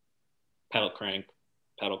just pedal crank,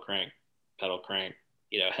 pedal crank, pedal crank,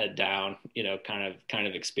 head down, kind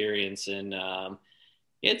of experience. And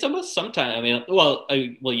it's almost sometimes, I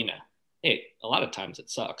mean, hey, a lot of times it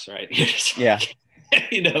sucks, right? Yeah.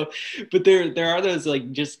 But there are those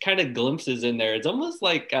like just kind of glimpses in there. It's almost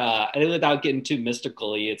like, without getting too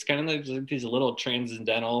mystical, it's kind of like these little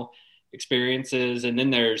transcendental experiences. And then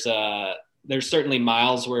there's certainly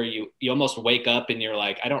miles where you almost wake up and you're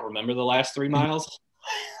like, I don't remember the last 3 miles.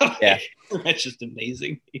 Yeah. That's just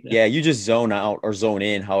amazing. Yeah, you just zone out or zone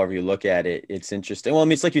in, however you look at it. It's interesting. Well, I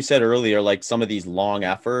mean, it's like you said earlier, like some of these long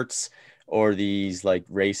efforts or these like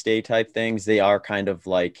race day type things, they are kind of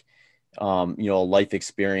like, life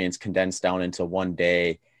experience condensed down into one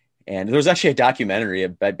day. And there was actually a documentary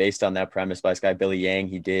based on that premise by this guy, Billy Yang.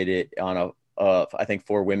 He did it on I think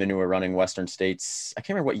 4 women who were running Western States. I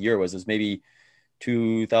can't remember what year it was. It was maybe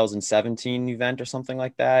 2017 event or something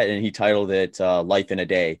like that. And he titled it Life in a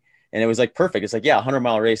Day. And it was like perfect. It's like, yeah,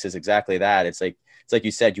 100-mile race is exactly that. It's like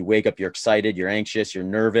you said, you wake up, you're excited, you're anxious, you're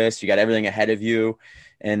nervous, you got everything ahead of you.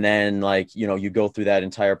 And then like, you go through that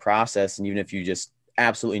entire process. And even if you just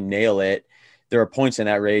absolutely nail it, there are points in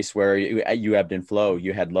that race where you ebbed and flow.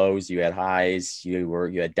 You had lows, you had highs, you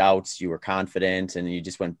had doubts, you were confident, and you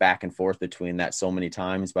just went back and forth between that so many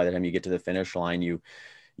times. By the time you get to the finish line, you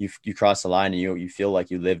cross the line and you feel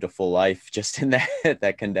like you lived a full life just in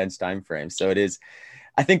that condensed time frame. So it is,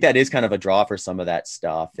 I think that is kind of a draw for some of that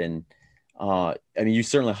stuff. And I mean, you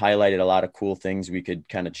certainly highlighted a lot of cool things we could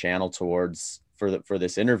kind of channel towards for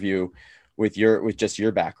this interview with just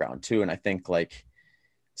your background too. And I think like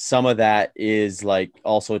some of that is like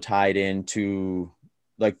also tied into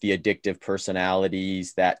like the addictive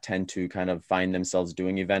personalities that tend to kind of find themselves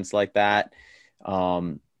doing events like that.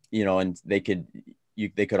 And they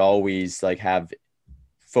could always like have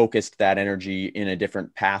focused that energy in a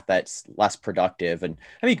different path that's less productive. And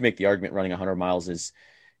I mean, you can make the argument running 100 miles is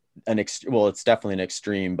it's definitely an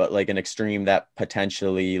extreme, but like an extreme that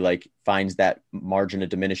potentially like finds that margin of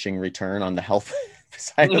diminishing return on the health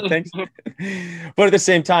side of things. But at the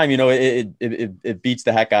same time, it beats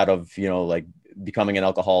the heck out of, like becoming an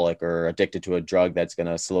alcoholic or addicted to a drug that's going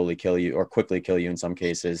to slowly kill you or quickly kill you in some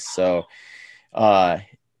cases. So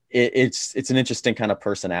it's an interesting kind of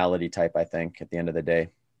personality type, I think, at the end of the day.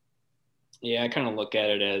 Yeah, I kind of look at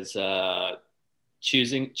it as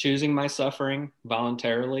choosing my suffering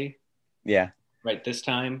voluntarily. Yeah. Right this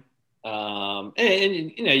time. And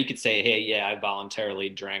you could say, hey, yeah, I voluntarily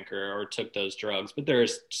drank or took those drugs, but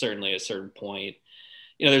there's certainly a certain point.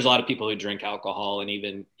 There's a lot of people who drink alcohol and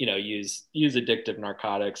even, use addictive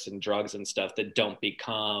narcotics and drugs and stuff that don't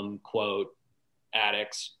become, quote,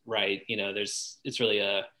 addicts, right? It's really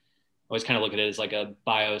I always kind of look at it as like a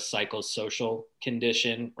biopsychosocial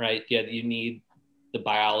condition, right? Yeah, you need the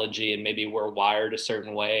biology and maybe we're wired a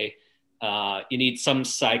certain way. You need some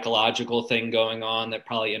psychological thing going on that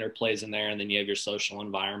probably interplays in there. And then you have your social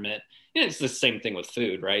environment. It's the same thing with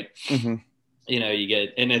food, right? Mm-hmm. You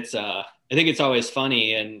get, and it's, I think it's always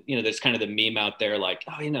funny. And, there's kind of the meme out there like,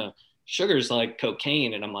 oh, sugar's like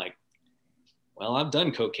cocaine. And I'm like, well, I've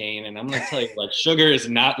done cocaine and I'm going to tell you like, sugar is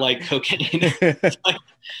not like cocaine.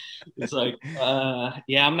 It's like,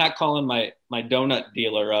 yeah, I'm not calling my donut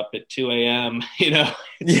dealer up at 2 a.m.,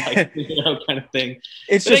 like, kind of thing.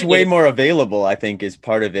 It's just way more available, I think, is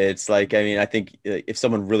part of it. It's like, I mean, I think if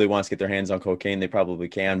someone really wants to get their hands on cocaine, they probably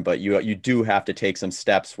can, but you do have to take some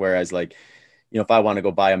steps. Whereas like, if I want to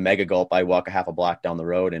go buy a Mega Gulp, I walk a half a block down the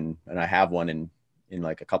road and I have one in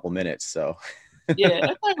like a couple minutes. So yeah, I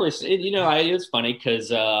thought it was funny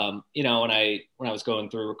because when I was going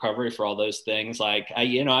through recovery for all those things, like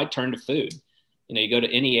I turned to food. You go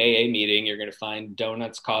to any AA meeting, you're going to find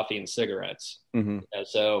donuts, coffee, and cigarettes. Mm-hmm.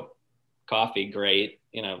 So coffee, great.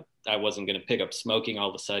 I wasn't going to pick up smoking all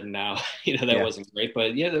of a sudden now. Wasn't great,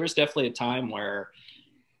 but yeah, there was definitely a time where,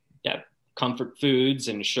 yeah, comfort foods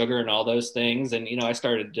and sugar and all those things, and I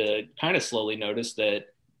started to kind of slowly notice that,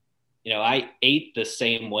 I ate the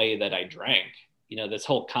same way that I drank. This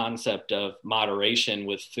whole concept of moderation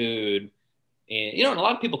with food, and and a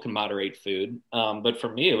lot of people can moderate food, but for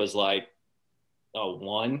me it was like,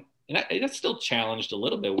 one, and I got still challenged a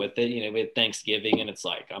little bit with it. We had Thanksgiving, and it's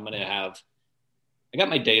like I got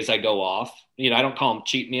my days I go off. I don't call them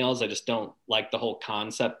cheat meals. I just don't like the whole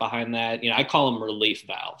concept behind that. I call them relief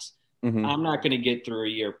valves. Mm-hmm. I'm not going to get through a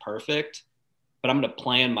year perfect, but I'm going to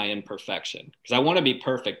plan my imperfection because I want to be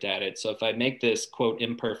perfect at it. So if I make this quote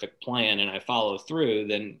imperfect plan and I follow through,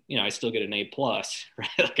 then, I still get an A+, right?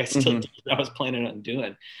 Like I still did what I was planning on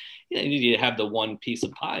doing. You need to have the one piece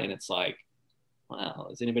of pie and it's like, wow,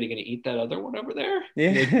 is anybody going to eat that other one over there?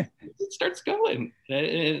 Yeah. It starts going.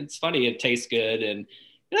 It's funny. It tastes good. And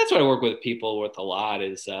that's what I work with people with a lot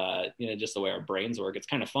is, just the way our brains work. It's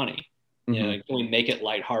kind of funny. Mm-hmm. Like, can we make it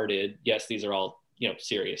lighthearted? Yes, these are all,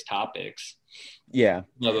 serious topics. Yeah.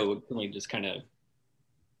 No, but can we just kind of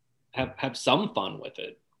have some fun with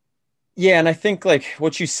it? Yeah. And I think like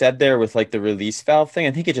what you said there with like the release valve thing,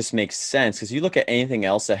 I think it just makes sense because you look at anything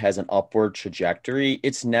else that has an upward trajectory,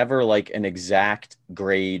 it's never like an exact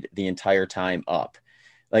grade the entire time up.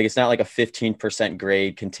 Like it's not like a 15%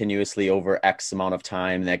 grade continuously over X amount of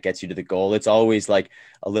time that gets you to the goal. It's always like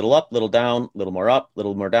a little up, little down, little more up,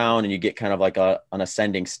 little more down. And you get kind of like an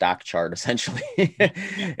ascending stock chart essentially.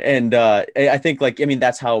 And I think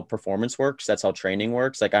that's how performance works. That's how training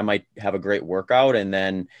works. Like I might have a great workout and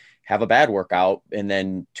then have a bad workout. And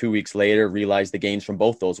then 2 weeks later, realize the gains from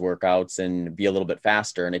both those workouts and be a little bit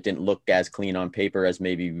faster. And it didn't look as clean on paper as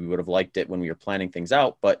maybe we would have liked it when we were planning things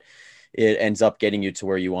out. But it ends up getting you to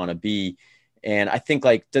where you want to be. And I think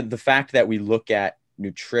like the fact that we look at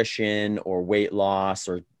nutrition or weight loss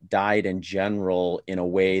or diet in general in a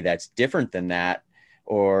way that's different than that,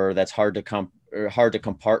 or that's hard to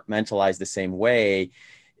compartmentalize the same way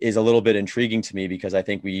is a little bit intriguing to me because I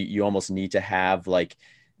think you almost need to have like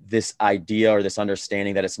this idea or this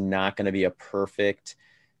understanding that it's not going to be a perfect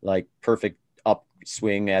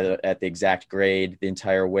upswing at the exact grade the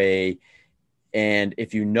entire way. And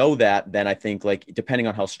if you know that, then I think like, depending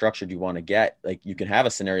on how structured you want to get, like you can have a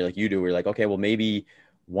scenario like you do, where you're like, okay, well maybe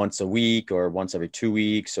once a week or once every 2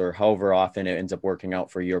 weeks or however often it ends up working out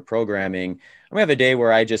for your programming. I'm gonna have a day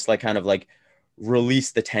where I just like kind of like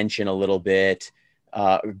release the tension a little bit.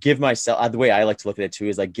 give myself, the way I like to look at it too,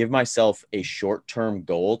 is like give myself a short-term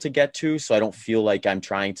goal to get to. So I don't feel like I'm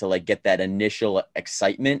trying to like get that initial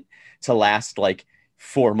excitement to last like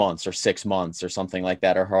 4 months or 6 months or something like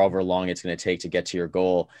that, or however long it's going to take to get to your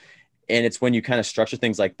goal. And it's when you kind of structure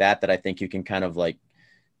things like that, that I think you can kind of like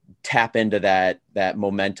tap into that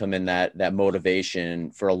momentum and that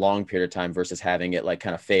motivation for a long period of time versus having it like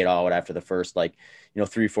kind of fade out after the first, like,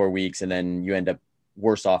 3-4 weeks. And then you end up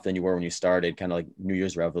worse off than you were when you started, kind of like New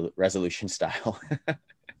Year's resolution style.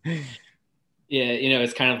 Yeah,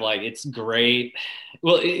 it's kind of like, it's great.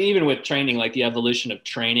 Well, even with training, like the evolution of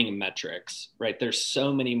training metrics, right? There's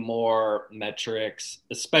so many more metrics,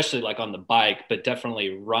 especially like on the bike, but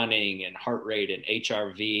definitely running and heart rate and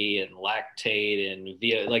HRV and lactate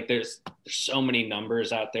and like there's so many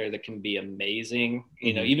numbers out there that can be amazing,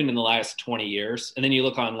 even in the last 20 years. And then you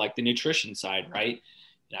look on like the nutrition side, right?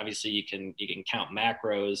 And obviously you can count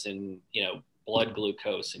macros and, blood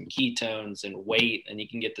glucose and ketones and weight, and you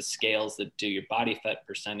can get the scales that do your body fat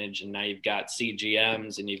percentage. And now you've got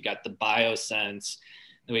CGMs and you've got the biosense,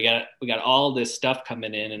 and we got all this stuff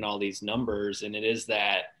coming in and all these numbers. And it is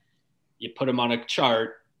that you put them on a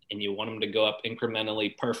chart and you want them to go up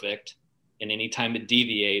incrementally perfect. And anytime it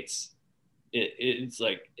deviates, it's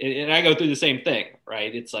like, and I go through the same thing,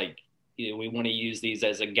 right? It's like, we want to use these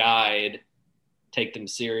as a guide, take them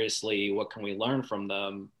seriously. What can we learn from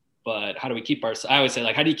them? But how do we keep I always say,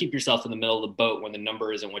 like, how do you keep yourself in the middle of the boat when the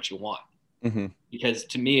number isn't what you want? Mm-hmm. Because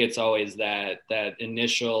to me, it's always that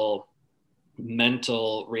initial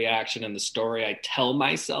mental reaction and the story I tell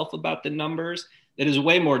myself about the numbers that is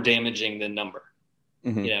way more damaging than number.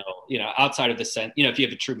 Mm-hmm. Outside of the sense, if you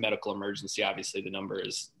have a true medical emergency, obviously the number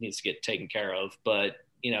needs to get taken care of. But,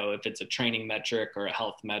 if it's a training metric or a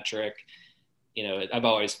health metric, I've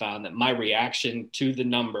always found that my reaction to the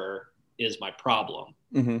number is my problem.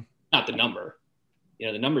 Mm-hmm. Not the number.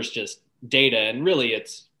 The number's just data, and really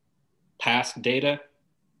it's past data.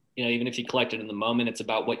 Even if you collect it in the moment, it's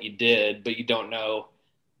about what you did, but you don't know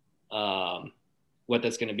what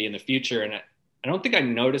that's going to be in the future. And I don't think I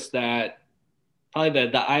noticed that. Probably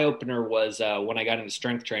the eye opener was when I got into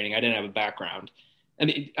strength training. I didn't have a background, I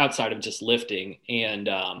mean, outside of just lifting, and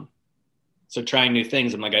so trying new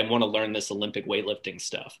things. I'm like, I want to learn this Olympic weightlifting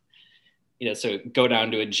stuff. So go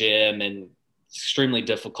down to a gym, and extremely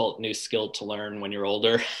difficult new skill to learn when you're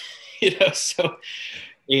older, so,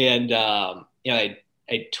 and,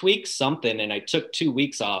 I tweaked something and I took 2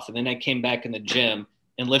 weeks off, and then I came back in the gym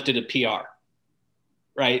and lifted a PR,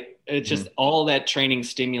 right? It's just all that training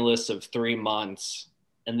stimulus of 3 months,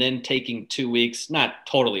 and then taking 2 weeks, not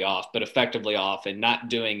totally off, but effectively off, and not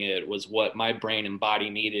doing it was what my brain and body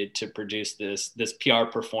needed to produce this PR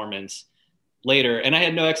performance later. And I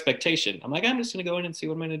had no expectation. I'm like, I'm just going to go in and see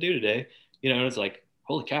what I'm going to do today. And it's like,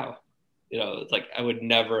 holy cow, it's like, I would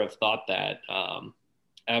never have thought that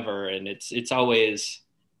ever. And it's always,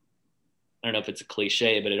 I don't know if it's a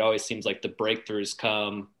cliche, but it always seems like the breakthroughs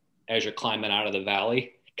come as you're climbing out of the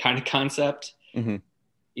valley kind of concept. Mm-hmm.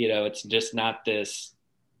 It's just not this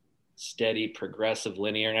steady, progressive,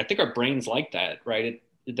 linear. And I think our brains like that, right?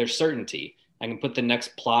 There's certainty. I can put the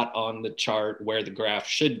next plot on the chart where the graph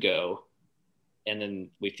should go, and then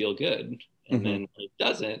we feel good. And then when it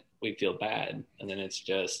doesn't, we feel bad. And then it's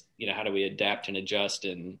just, how do we adapt and adjust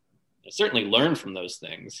and certainly learn from those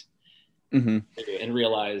things and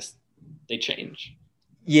realize they change.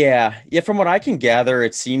 Yeah. From what I can gather,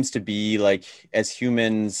 it seems to be like, as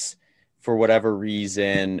humans, for whatever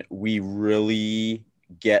reason, we really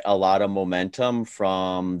get a lot of momentum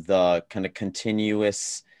from the kind of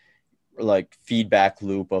continuous like feedback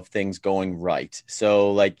loop of things going right.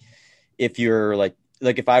 So like, if you're like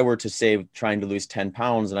if I were to say trying to lose 10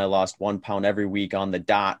 pounds and I lost 1 pound every week on the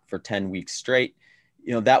dot for 10 weeks straight,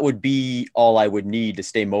 that would be all I would need to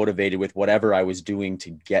stay motivated with whatever I was doing to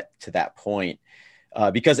get to that point.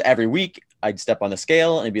 Because every week I'd step on the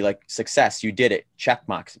scale and it'd be like, success, you did it. Check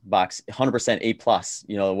box, 100%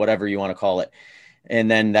 A+, whatever you want to call it. And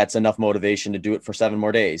then that's enough motivation to do it for 7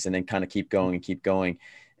 more days and then kind of keep going and keep going.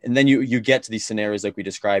 And then you get to these scenarios like we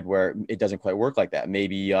described where it doesn't quite work like that.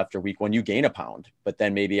 Maybe after week 1, you gain a pound, but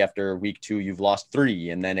then maybe after week 2, you've lost 3.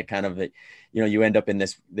 And then it kind of, you end up in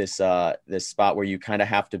this spot where you kind of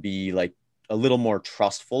have to be like a little more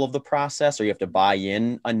trustful of the process, or you have to buy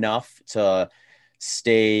in enough to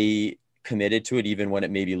stay committed to it, even when it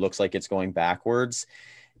maybe looks like it's going backwards.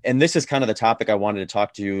 And this is kind of the topic I wanted to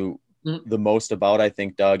talk to you the most about, I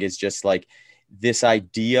think, Doug, is just like this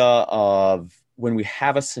idea of, when we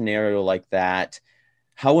have a scenario like that,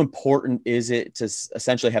 how important is it to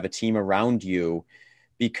essentially have a team around you?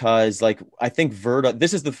 because like, I think Virta,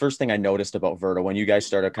 this is the first thing I noticed about Virta when you guys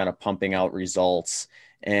started kind of pumping out results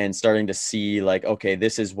and starting to see like, okay,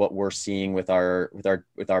 this is what we're seeing with our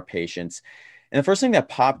patients. And the first thing that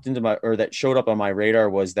popped into my, or that showed up on my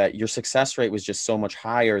radar was that your success rate was just so much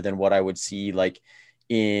higher than what I would see like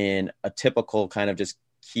in a typical kind of just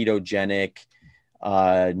ketogenic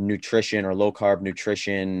nutrition or low carb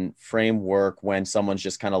nutrition framework when someone's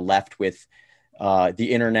just kind of left with the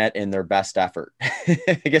internet and their best effort,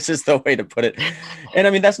 I guess is the way to put it. And I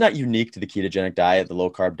mean, that's not unique to the ketogenic diet, the low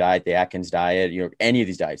carb diet, the Atkins diet, any of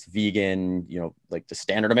these diets, vegan, like the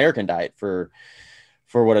standard American diet for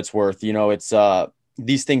what it's worth. It's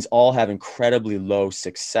these things all have incredibly low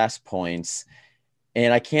success points.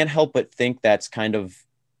 And I can't help but think that's kind of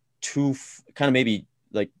maybe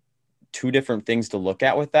like two different things to look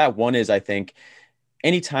at with that. One is, I think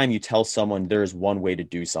anytime you tell someone there's one way to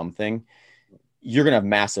do something, you're going to have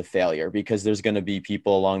massive failure because there's going to be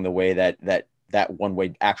people along the way that one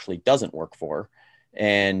way actually doesn't work for.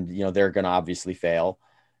 And, they're going to obviously fail.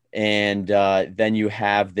 And then you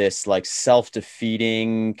have this like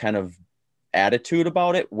self-defeating kind of attitude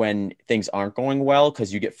about it when things aren't going well,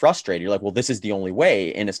 because you get frustrated. You're like, well, this is the only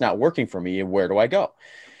way and it's not working for me. Where do I go?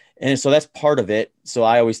 And so that's part of it. So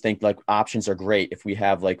I always think like options are great if we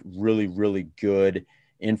have like really, really good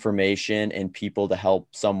information and people to help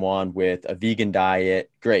someone with a vegan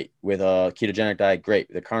diet, great. With a ketogenic diet, great.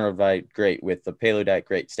 With a carnivore diet, great. With the paleo diet,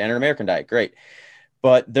 great. Standard American diet, great.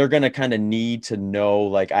 But they're going to kind of need to know,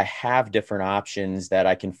 like, I have different options that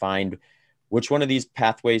I can find which one of these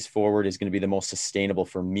pathways forward is going to be the most sustainable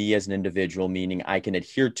for me as an individual, meaning I can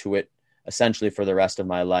adhere to it essentially for the rest of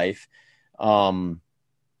my life.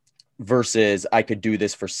 Versus I could do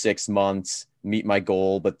this for 6 months, meet my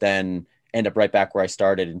goal, but then end up right back where I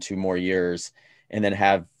started in 2 more years, and then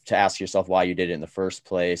have to ask yourself why you did it in the first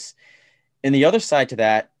place. And the other side to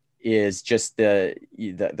that is just the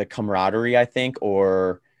camaraderie, I think,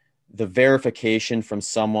 or the verification from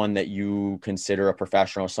someone that you consider a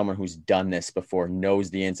professional, someone who's done this before, knows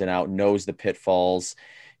the ins and out, knows the pitfalls,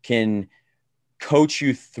 can coach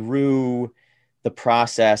you through the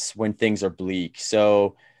process when things are bleak.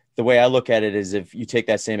 So the way I look at it is, if you take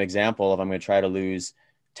that same example of I'm going to try to lose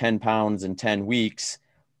 10 pounds in 10 weeks,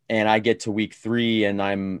 and I get to week 3 and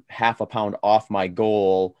I'm half a pound off my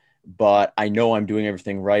goal, but I know I'm doing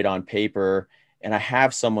everything right on paper, and I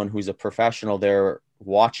have someone who's a professional there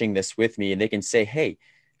watching this with me, and they can say, hey,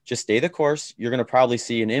 just stay the course. You're going to probably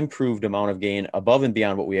see an improved amount of gain above and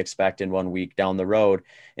beyond what we expect in 1 week down the road.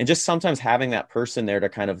 And just sometimes having that person there to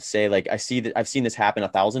kind of say, like, I've seen this happen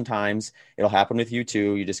 1,000 times. It'll happen with you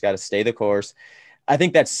too. You just got to stay the course. I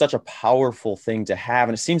think that's such a powerful thing to have.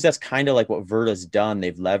 And it seems that's kind of like what Virta's done.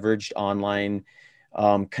 They've leveraged online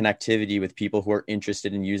connectivity with people who are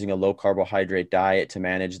interested in using a low carbohydrate diet to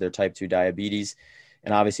manage their type 2 diabetes.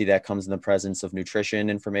 And obviously that comes in the presence of nutrition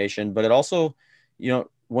information, but it also,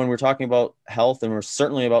 when we're talking about health, and we're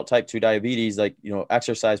certainly about type 2 diabetes, like,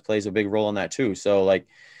 exercise plays a big role in that too. So like,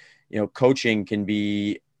 coaching can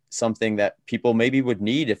be something that people maybe would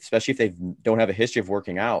need, especially if they don't have a history of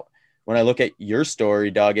working out. When I look at your story,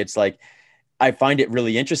 Doug, it's like, I find it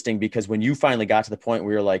really interesting because when you finally got to the point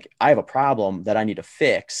where you're like, I have a problem that I need to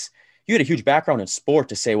fix, you had a huge background in sport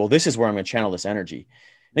to say, well, this is where I'm going to channel this energy.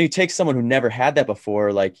 Now you take someone who never had that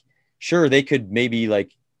before, like, sure, they could maybe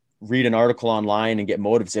like read an article online and get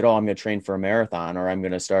motivated, oh, I'm going to train for a marathon, or I'm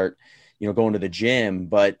going to start, going to the gym,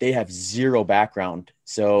 but they have zero background.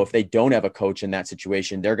 So if they don't have a coach in that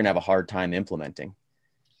situation, they're going to have a hard time implementing.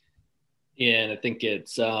 Yeah. And I think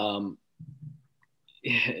it's, probably,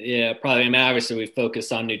 I mean, obviously we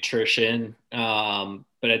focus on nutrition.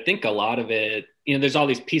 But I think a lot of it, there's all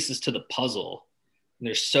these pieces to the puzzle. And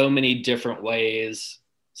there's so many different ways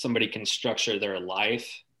somebody can structure their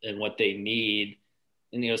life and what they need.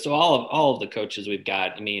 And, so all of the coaches we've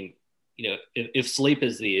got, I mean, if sleep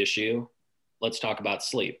is the issue, let's talk about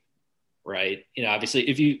sleep, right? Obviously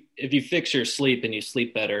if you fix your sleep and you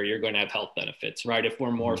sleep better, you're going to have health benefits, right? If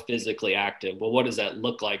we're more physically active, well, what does that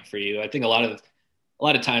look like for you? I think a lot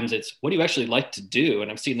of times it's, what do you actually like to do? And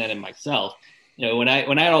I've seen that in myself. When I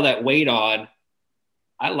had all that weight on,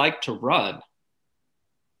 I like to run.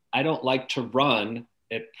 I don't like to run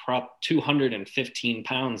at 215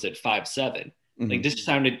 pounds at 5'7". Like, this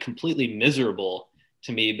sounded completely miserable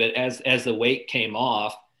to me, but as the weight came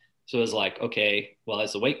off, so it was like, okay, well,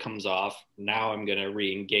 as the weight comes off, now I'm going to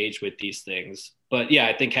re-engage with these things. But yeah,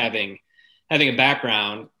 I think having a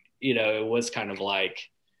background, it was kind of like,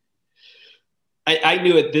 I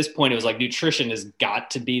knew at this point, it was like nutrition has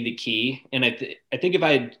got to be the key. And I think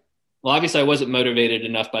well, obviously I wasn't motivated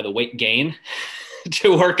enough by the weight gain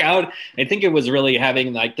to work out. I think it was really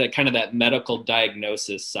having like the kind of that medical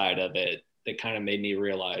diagnosis side of it that kind of made me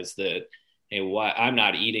realize that, hey, I'm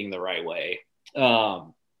not eating the right way.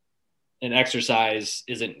 And exercise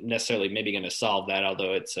isn't necessarily maybe going to solve that,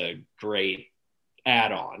 although it's a great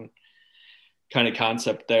add-on kind of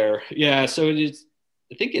concept there. Yeah. So it is,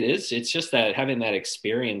 I think it is, it's just that having that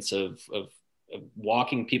experience of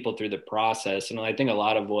walking people through the process. And I think a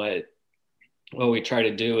lot of what we try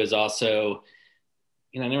to do is also,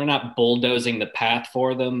 we're not bulldozing the path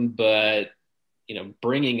for them, but,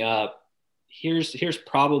 bringing up, here's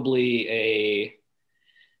probably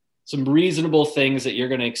some reasonable things that you're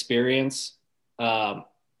going to experience. I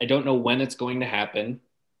don't know when it's going to happen.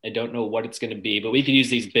 I don't know what it's going to be, but we could use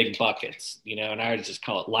these big buckets, and I would just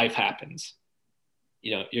call it life happens.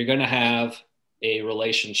 You're going to have a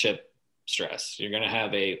relationship stress. You're going to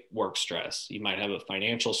have a work stress. You might have a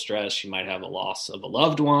financial stress. You might have a loss of a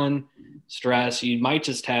loved one stress. You might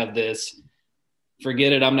just have this,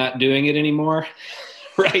 forget it, I'm not doing it anymore.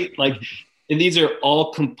 Right? Like, and these are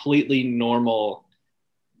all completely normal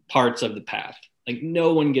parts of the path. Like,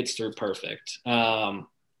 no one gets through perfect. And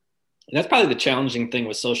that's probably the challenging thing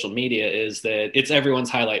with social media, is that it's everyone's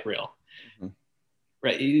highlight reel. Mm-hmm.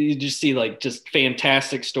 Right? You just see like just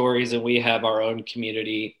fantastic stories, and we have our own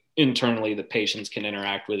community internally that patients can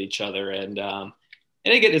interact with each other. And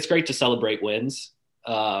again, it's great to celebrate wins.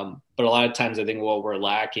 But a lot of times I think what we're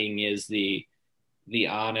lacking is the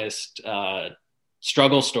honest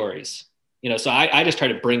struggle stories. So I just try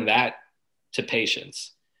to bring that to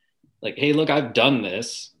patients. Like, hey, look, I've done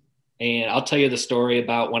this, and I'll tell you the story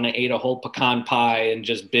about when I ate a whole pecan pie and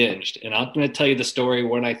just binged. And I'm going to tell you the story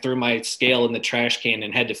when I threw my scale in the trash can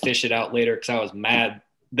and had to fish it out later because I was mad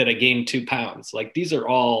that I gained 2 pounds. Like, these are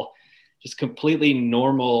all just completely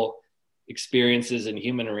normal experiences and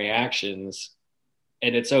human reactions.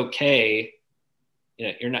 And it's okay.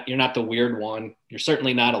 You're not the weird one. You're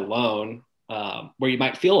certainly not alone, where you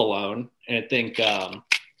might feel alone. And I think,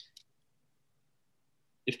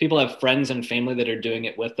 if people have friends and family that are doing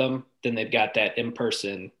it with them, then they've got that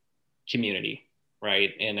in-person community,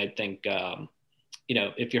 right? And I think,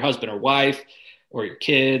 if your husband or wife or your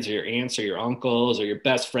kids or your aunts or your uncles or your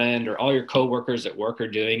best friend or all your coworkers at work are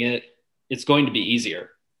doing it, it's going to be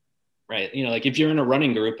easier, right? Like if you're in a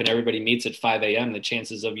running group and everybody meets at 5 a.m., the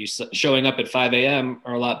chances of you showing up at 5 a.m.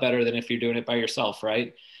 are a lot better than if you're doing it by yourself,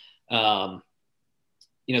 right? So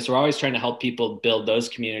we're always trying to help people build those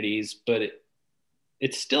communities, but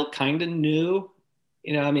it's still kind of new.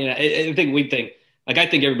 I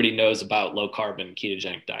think everybody knows about low carb and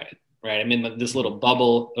ketogenic diet, right? I'm in this little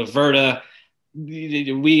bubble of Virta.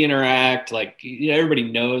 We interact, like, everybody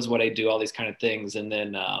knows what I do, all these kind of things. And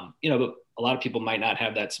then, but a lot of people might not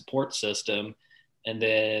have that support system. And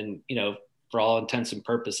then, for all intents and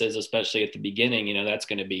purposes, especially at the beginning, that's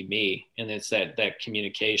going to be me. And it's that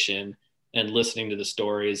communication and listening to the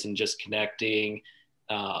stories and just connecting,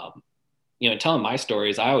 telling my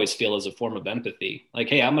stories, I always feel as a form of empathy. Like,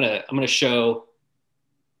 hey, I'm going to show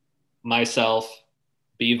myself,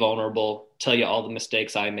 be vulnerable, tell you all the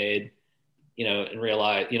mistakes I made, and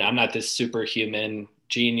realize, I'm not this superhuman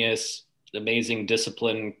genius, amazing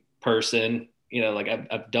disciplined person, like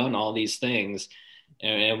I've done all these things.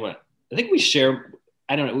 And what I think we share,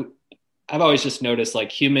 I don't know, I've always just noticed,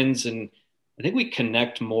 like, humans, and I think we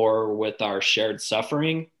connect more with our shared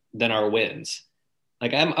suffering than our wins.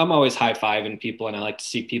 Like, I'm always high-fiving people, and I like to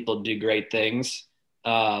see people do great things.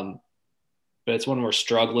 But it's when we're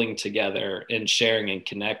struggling together and sharing and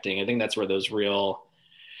connecting, I think that's where those real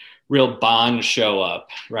bonds show up,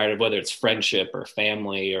 right? Whether it's friendship or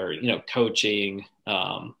family or, coaching,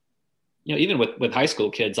 even with high school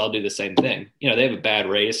kids, I'll do the same thing. They have a bad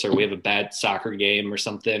race, or we have a bad soccer game or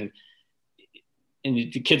something. And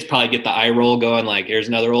the kids probably get the eye roll going, like, here's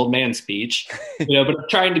another old man speech, but I'm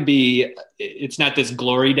trying to be, it's not this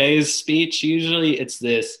glory days speech. Usually it's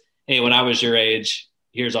this, hey, when I was your age,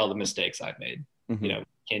 here's all the mistakes I've made. Mm-hmm.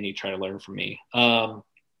 Can you try to learn from me? So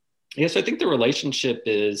I think the relationship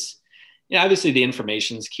is, obviously the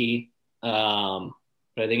information's key. But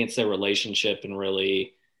I think it's the relationship and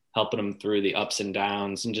really helping them through the ups and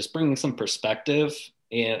downs and just bringing some perspective.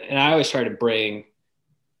 And I always try to bring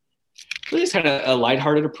really kind of a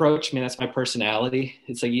lighthearted approach. I mean, that's my personality.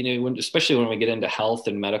 It's like, especially when we get into health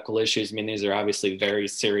and medical issues, I mean, these are obviously very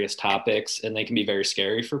serious topics and they can be very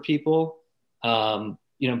scary for people. But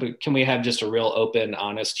can we have just a real open,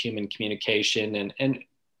 honest human communication, and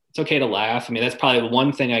it's okay to laugh. I mean, that's probably the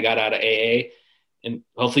one thing I got out of AA, and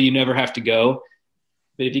hopefully you never have to go.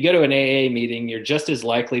 But if you go to an AA meeting, you're just as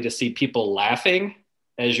likely to see people laughing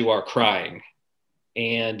as you are crying.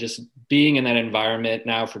 And just being in that environment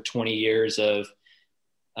now for 20 years of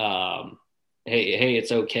Hey,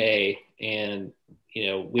 it's okay. And,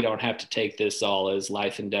 we don't have to take this all as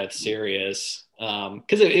life and death serious.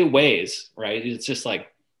 Cause it weighs, right? It's just like,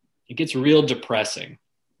 it gets real depressing,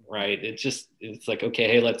 right? It's like, okay,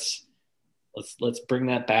 hey, let's bring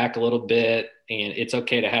that back a little bit. And it's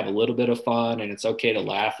okay to have a little bit of fun, and it's okay to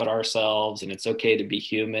laugh at ourselves, and it's okay to be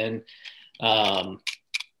human. Um,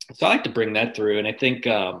 so I like to bring that through. And I think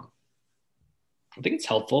it's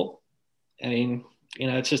helpful. I mean,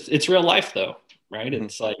 it's real life though, right? Mm-hmm.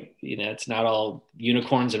 It's like, it's not all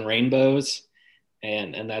unicorns and rainbows,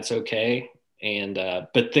 and that's okay.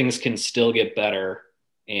 But things can still get better,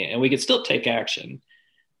 and we can still take action.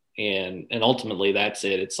 And ultimately that's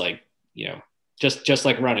it. It's like, just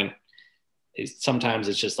like running. Sometimes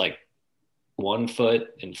it's just like one foot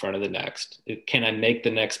in front of the next. Can I make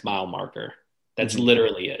the next mile marker? That's Mm-hmm.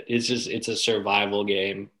 literally it. It's a survival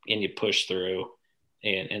game, and you push through,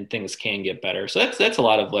 and things can get better. So that's a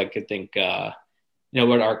lot of, like, I think,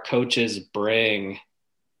 what our coaches bring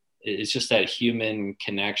is just that human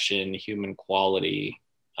connection, human quality,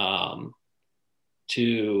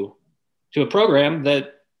 to a program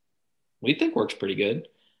that we think works pretty good.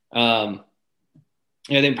 Um,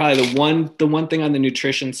 I think probably the one thing on the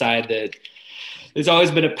nutrition side that has always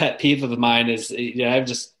been a pet peeve of mine is,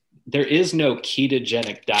 there is no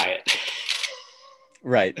ketogenic diet.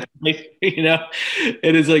 Right. Like,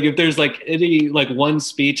 it is like, if there's like any, like, one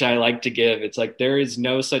speech I like to give, it's like, there is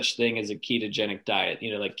no such thing as a ketogenic diet.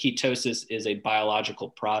 Like, ketosis is a biological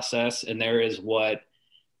process, and there is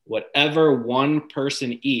whatever one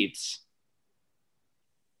person eats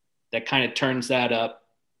that kind of turns that up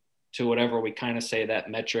to whatever we kind of say that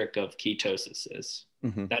metric of ketosis is.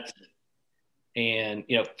 Mm-hmm. That's it. And,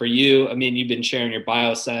 for you, I mean, you've been sharing your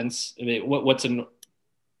biosense. I mean, what's a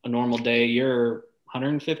normal day? You're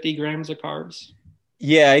 150 grams of carbs?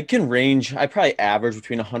 Yeah, it can range. I probably average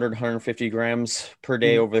between 100 and 150 grams per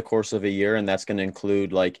day Mhm. over the course of a year. And that's going to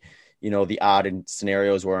include, like, the odd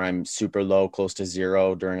scenarios where I'm super low, close to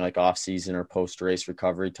zero during like off season or post race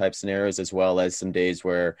recovery type scenarios, as well as some days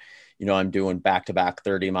where, I'm doing back to back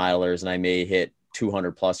 30 milers and I may hit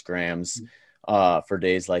 200 plus grams for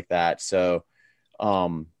days like that. So,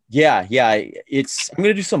 yeah, I'm going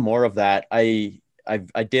to do some more of that. I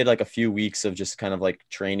did like a few weeks of just kind of like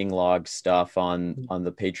training log stuff on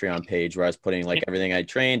the Patreon page, where I was putting like everything I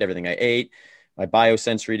trained, everything I ate, my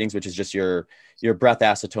biosense readings, which is just your breath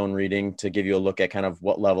acetone reading to give you a look at kind of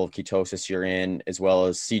what level of ketosis you're in, as well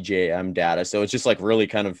as CGM data. So it's just like really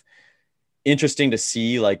kind of interesting to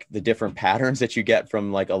see like the different patterns that you get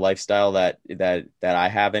from like a lifestyle that I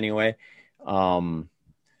have anyway.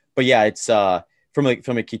 But yeah, it's from a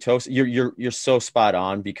ketosis, you're so spot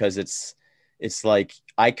on, because it's like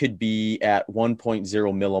I could be at 1.0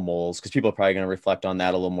 millimoles, because people are probably going to reflect on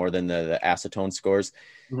that a little more than the acetone scores,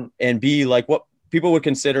 Mhm. and be like what people would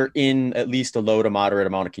consider in at least a low to moderate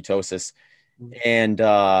amount of ketosis. And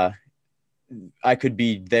I could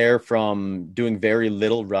be there from doing very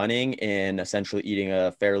little running and essentially eating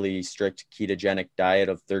a fairly strict ketogenic diet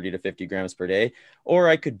of 30 to 50 grams per day. Or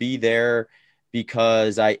I could be there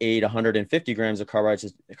because I ate 150 grams of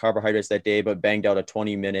carbohydrates that day, but banged out a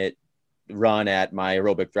 20-minute run at my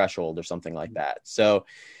aerobic threshold or something like that. So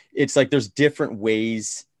it's like there's different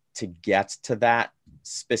ways to get to that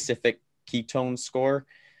specific ketone score.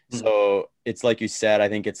 So it's like you said, I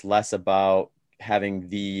think it's less about having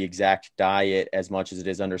the exact diet as much as it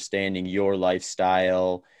is understanding your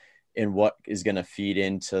lifestyle and what is going to feed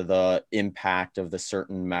into the impact of the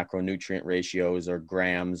certain macronutrient ratios or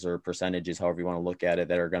grams or percentages, however you want to look at it,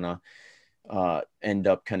 that are going to end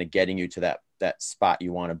up kind of getting you to that spot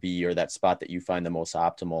you want to be, or that spot that you find the most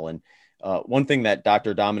optimal. And one thing that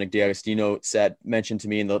Dr. Dominic D'Agostino mentioned to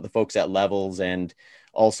me, and the folks at Levels, and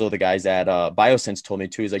also the guys at Biosense told me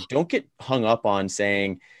too, is like, don't get hung up on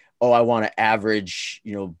saying, oh, I want to average,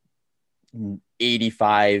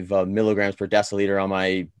 85 milligrams per deciliter on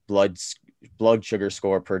my blood sugar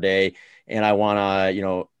score per day. And I want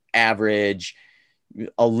to, average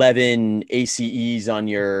 11 ACEs on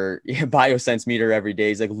your biosense meter every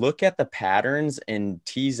day. Is like, look at the patterns and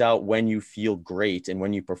tease out when you feel great and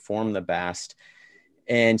when you perform the best,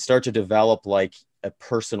 and start to develop like a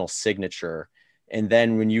personal signature. And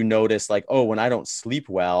then when you notice like, oh, when I don't sleep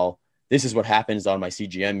well, this is what happens on my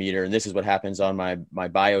CGM meter, and this is what happens on my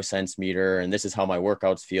biosense meter, and this is how my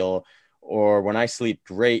workouts feel. Or when I sleep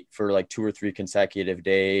great for like 2 or 3 consecutive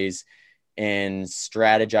days and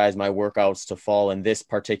strategize my workouts to fall in this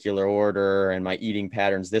particular order and my eating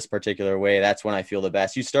patterns this particular way, that's when I feel the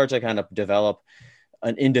best. You start to kind of develop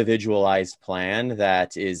an individualized plan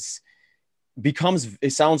that is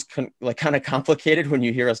it sounds like kind of complicated when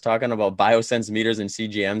you hear us talking about biosense meters and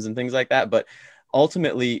CGMs and things like that. But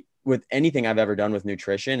ultimately, with anything I've ever done with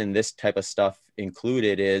nutrition, and this type of stuff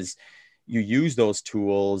included, is you use those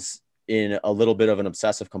tools in a little bit of an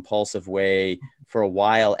obsessive compulsive way for a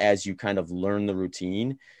while as you kind of learn the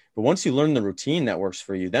routine. But once you learn the routine that works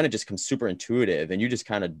for you, then it just comes super intuitive and you just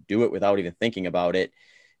kind of do it without even thinking about it.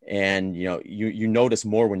 And, you notice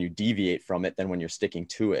more when you deviate from it than when you're sticking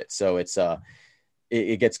to it. So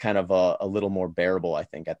it gets kind of a little more bearable, I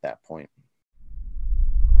think, at that point.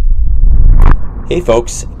 Hey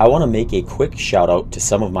folks, I want to make a quick shout out to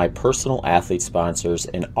some of my personal athlete sponsors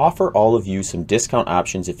and offer all of you some discount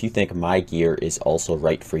options if you think my gear is also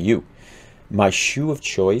right for you. My shoe of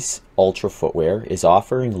choice, Ultra Footwear, is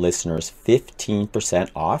offering listeners 15%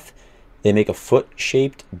 off. They make a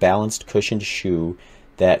foot-shaped, balanced cushioned shoe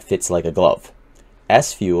that fits like a glove.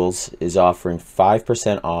 S Fuels is offering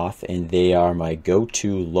 5% off, and they are my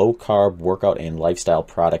go-to low-carb workout and lifestyle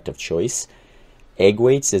product of choice. Egg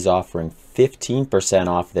Weights is offering 15%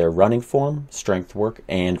 off their running form, strength work,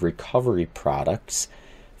 and recovery products.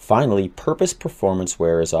 Finally, Purpose Performance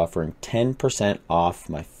Wear is offering 10% off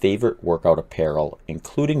my favorite workout apparel,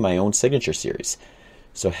 including my own signature series.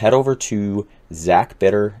 So head over to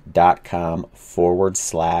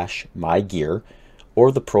zachbitter.com/mygear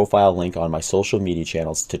or the profile link on my social media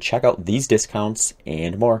channels to check out these discounts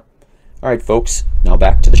and more. All right, folks, now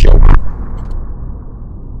back to the show.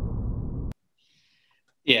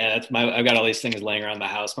 Yeah, I've got all these things laying around the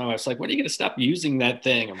house. My wife's like, when are you going to stop using that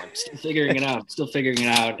thing? I'm like, still figuring it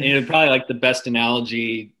out. And probably like the best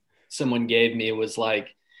analogy someone gave me was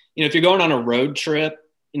like, if you're going on a road trip,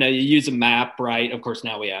 you use a map, right? Of course,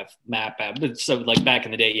 now we have map app, but so like back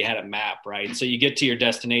in the day, you had a map, right? So you get to your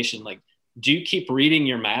destination, like, do you keep reading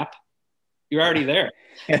your map? You're already there,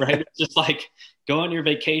 right? It's just like, go on your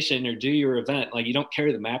vacation or do your event. Like, you don't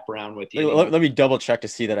carry the map around with you. Let me double check to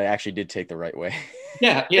see that I actually did take the right way.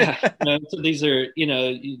 Yeah. So these are,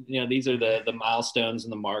 these are the milestones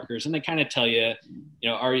and the markers, and they kind of tell you,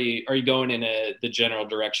 are you going in the general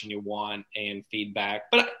direction you want, and feedback.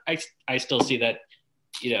 But I still see that,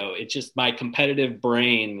 it's just my competitive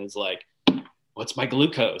brain is like, what's my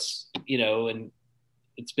glucose, and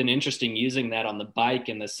it's been interesting using that on the bike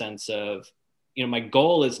in the sense of, my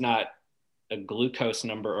goal is not a glucose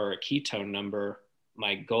number or a ketone number.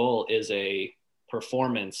 My goal is a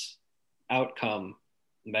performance outcome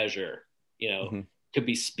measure, could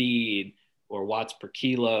be speed or watts per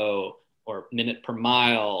kilo or minute per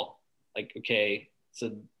mile. Like, okay,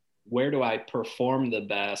 so where do I perform the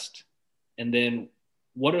best? And then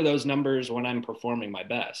what are those numbers when I'm performing my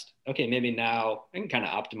best? Okay, maybe now I can kind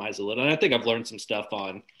of optimize a little. And I think I've learned some stuff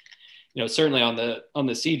on, certainly on the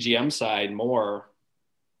CGM side more.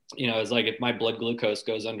 It's like if my blood glucose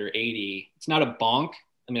goes under 80, it's not a bonk.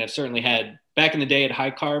 I mean, I've certainly had back in the day at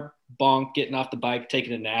high carb, bonk, getting off the bike,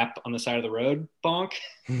 taking a nap on the side of the road, bonk.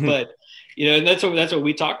 But, and that's what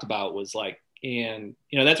we talked about was like, and,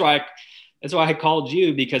 that's why I called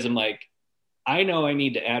you, because I'm like, I know I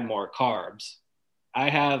need to add more carbs. I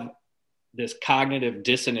have this cognitive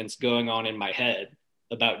dissonance going on in my head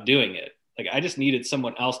about doing it. Like, I just needed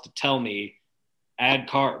someone else to tell me, add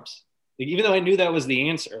carbs. Like, even though I knew that was the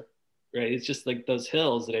answer, right? It's just like those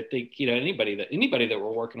hills that I think, anybody that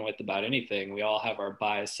we're working with about anything, we all have our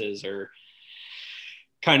biases or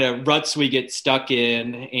kind of ruts we get stuck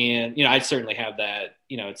in. And, I certainly have that,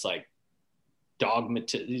 it's like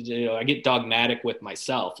I get dogmatic with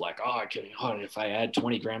myself. Like, if I add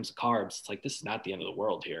 20 grams of carbs, it's like, this is not the end of the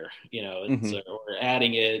world here. Or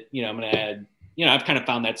adding it, I'm going to add, I've kind of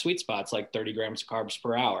found that sweet spot's like 30 grams of carbs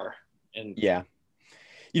per hour. And yeah.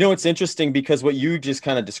 It's interesting because what you just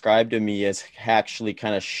kind of described to me has actually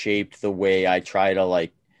kind of shaped the way I try to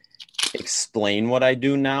like explain what I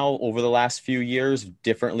do now over the last few years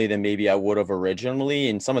differently than maybe I would have originally.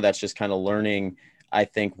 And some of that's just kind of learning, I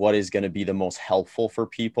think, what is going to be the most helpful for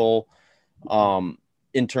people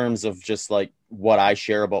in terms of just like what I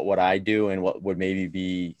share about what I do and what would maybe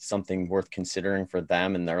be something worth considering for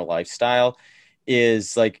them and their lifestyle.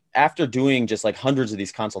 Is like, after doing just like hundreds of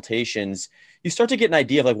these consultations, you start to get an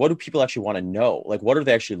idea of like, what do people actually want to know? Like, what are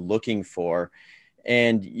they actually looking for?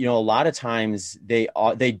 And, a lot of times they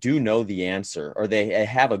do know the answer, or they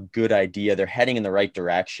have a good idea. They're heading in the right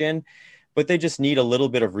direction, but they just need a little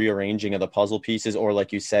bit of rearranging of the puzzle pieces. Or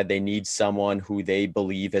like you said, they need someone who they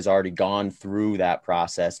believe has already gone through that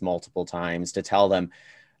process multiple times to tell them,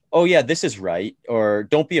 oh yeah, this is right, or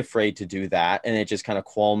don't be afraid to do that. And it just kind of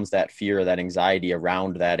qualms that fear or that anxiety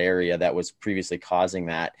around that area that was previously causing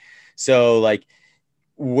that. So like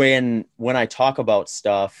when I talk about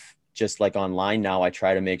stuff, just like online now, I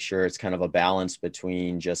try to make sure it's kind of a balance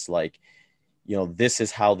between just like, this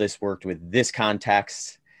is how this worked with this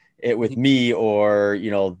context with me, or,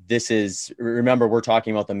 remember, we're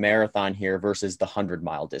talking about the marathon here versus the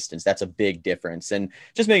 100-mile distance. That's a big difference. And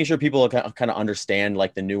just making sure people kind of understand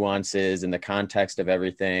like the nuances and the context of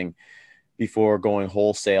everything before going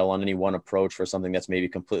wholesale on any one approach for something that's maybe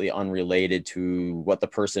completely unrelated to what the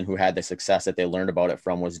person who had the success that they learned about it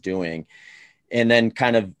from was doing. And then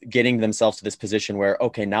kind of getting themselves to this position where,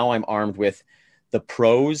 okay, now I'm armed with the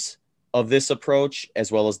pros of this approach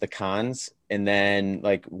as well as the cons. And then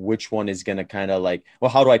like, which one is going to kind of like, well,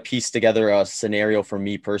 how do I piece together a scenario for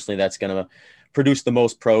me personally that's going to produce the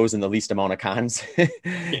most pros and the least amount of cons?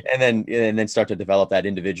 and then start to develop that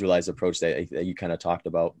individualized approach that you kind of talked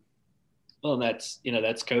about. Well, that's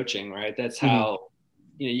coaching, right? That's how,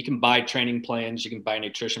 you can buy training plans, you can buy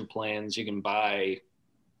nutrition plans, you can buy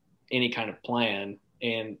any kind of plan.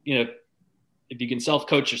 And, if you can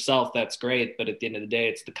self-coach yourself, that's great. But at the end of the day,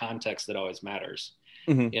 it's the context that always matters.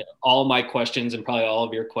 All my questions and probably all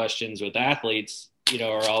of your questions with athletes,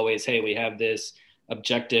 are always, hey, we have this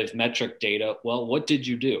objective metric data. Well, what did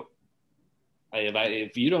you do?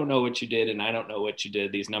 If you don't know what you did and I don't know what you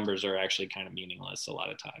did, these numbers are actually kind of meaningless a lot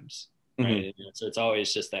of times. Right. So it's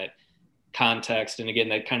always just that context. And again,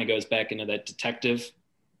 that kind of goes back into that detective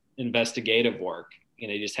investigative work.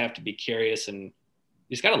 You just have to be curious, and you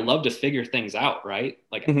just got to love to figure things out. Right.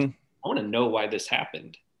 Like, I want to know why this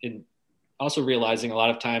happened. And also realizing a lot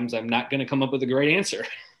of times I'm not going to come up with a great answer.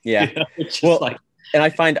 Yeah. And I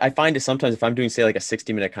find it sometimes if I'm doing, say, like a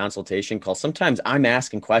 60-minute consultation call, sometimes I'm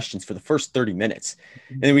asking questions for the first 30 minutes.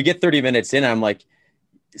 And then we get 30 minutes in, I'm like,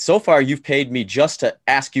 so far you've paid me just to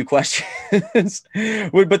ask you questions.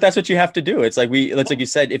 But that's what you have to do. It's like you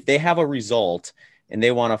said, if they have a result and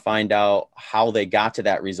they want to find out how they got to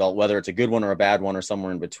that result, whether it's a good one or a bad one or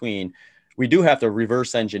somewhere in between, we do have to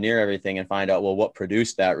reverse engineer everything and find out, well, what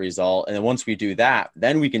produced that result. And then once we do that,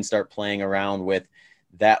 then we can start playing around with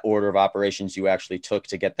that order of operations you actually took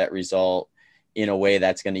to get that result in a way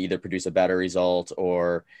that's going to either produce a better result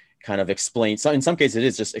or kind of explain. So in some cases, it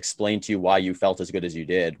is just explain to you why you felt as good as you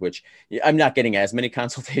did, which I'm not getting as many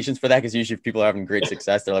consultations for that, because usually if people are having great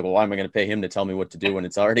success, they're like, well, why am I going to pay him to tell me what to do when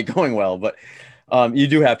it's already going well? But you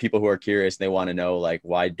do have people who are curious and they want to know like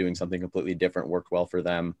why doing something completely different worked well for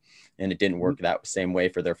them and it didn't work that same way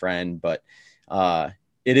for their friend. But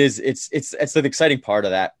it's an exciting part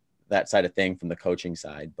of that side of thing from the coaching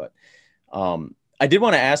side. But I did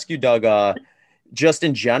want to ask you, Doug, just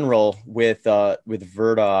in general with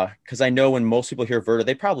Virta, because I know when most people hear Virta,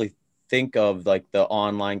 they probably think of like the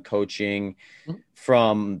online coaching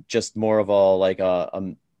from just more of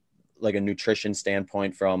a nutrition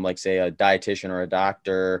standpoint from like, say, a dietitian or a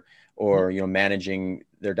doctor or, managing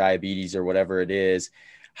their diabetes or whatever it is.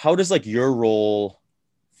 How does like your role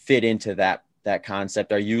fit into that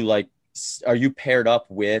concept? Are you paired up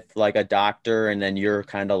with like a doctor and then you're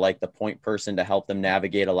kind of like the point person to help them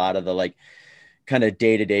navigate a lot of the like kind of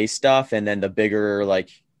day-to-day stuff, and then the bigger like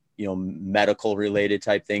medical related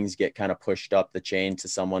type things get kind of pushed up the chain to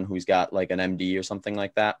someone who's got like an MD or something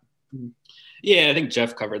like that? Yeah, I think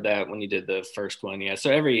Jeff covered that when he did the first one. Yeah, so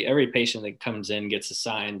every patient that comes in gets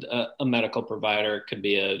assigned a medical provider. It could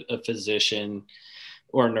be a physician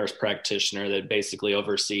or a nurse practitioner that basically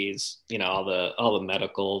oversees, all the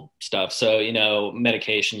medical stuff. So,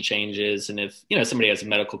 medication changes. And if, somebody has a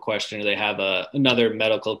medical question or they have another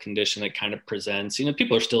medical condition that kind of presents,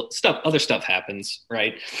 people are still other stuff happens,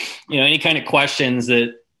 right? Any kind of questions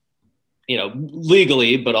that,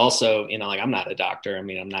 legally, but also, like, I'm not a doctor. I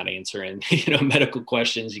mean, I'm not answering, medical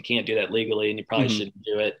questions. You can't do that legally and you probably shouldn't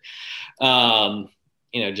do it.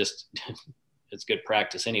 Just it's good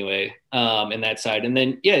practice anyway, in that side. And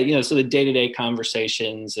then, so the day-to-day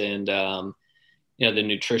conversations and, the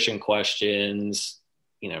nutrition questions,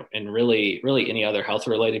 and really any other health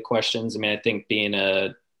related questions. I mean, I think being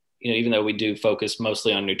even though we do focus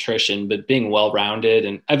mostly on nutrition, but being well-rounded,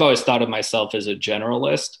 and I've always thought of myself as a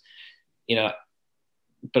generalist,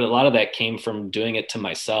 but a lot of that came from doing it to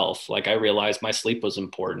myself. Like I realized my sleep was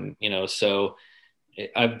important, so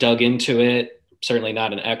I've dug into it. Certainly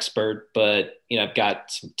not an expert, but, I've got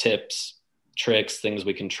some tips, tricks, things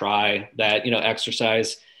we can try that,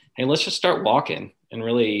 exercise. Hey, let's just start walking. And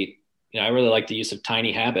really, I really like the use of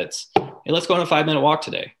tiny habits. Hey, let's go on a 5-minute walk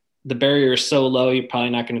today. The barrier is so low, you're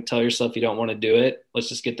probably not going to tell yourself you don't want to do it. Let's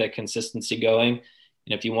just get that consistency going.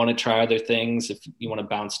 And if you want to try other things, if you want to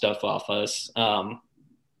bounce stuff off us, and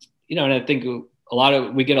I think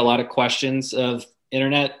we get a lot of questions of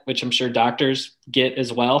internet, which I'm sure doctors get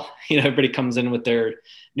as well. Everybody comes in with their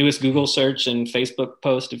newest Google search and Facebook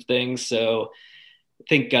post of things. So,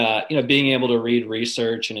 think, being able to read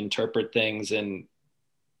research and interpret things, and,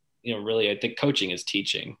 really, I think coaching is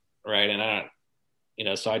teaching, right? And I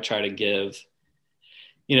don't, so I try to give,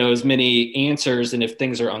 as many answers. And if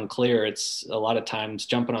things are unclear, it's a lot of times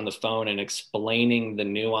jumping on the phone and explaining the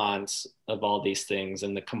nuance of all these things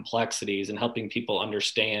and the complexities, and helping people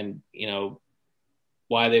understand,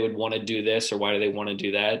 why they would want to do this or why do they want to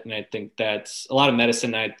do that. And I think that's a lot of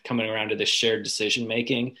medicine coming around to this shared decision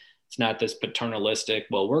making. It's not this paternalistic,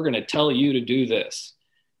 well, we're going to tell you to do this,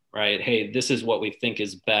 right? Hey, this is what we think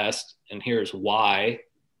is best, and here's why.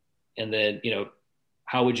 And then,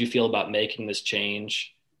 how would you feel about making this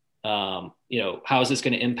change? How is this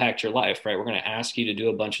going to impact your life, right? We're going to ask you to do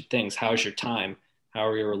a bunch of things. How's your time? How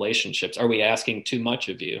are your relationships? Are we asking too much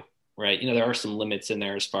of you? Right. There are some limits in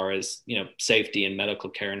there as far as, safety and medical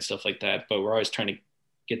care and stuff like that. But we're always trying to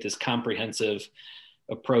get this comprehensive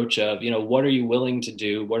approach of, what are you willing to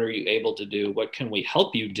do? What are you able to do? What can we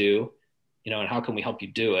help you do? And how can we help you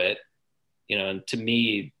do it? And to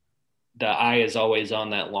me, the eye is always on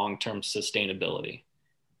that long-term sustainability.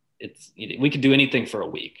 We could do anything for a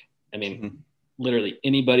week. I mean, literally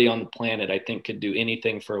anybody on the planet, I think, could do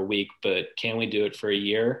anything for a week, but can we do it for a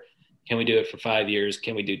year? Can we do it for 5 years?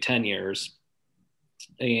 Can we do 10 years?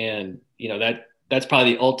 And, that's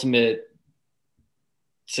probably the ultimate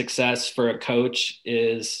success for a coach,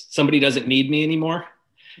 is somebody doesn't need me anymore.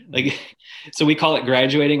 So we call it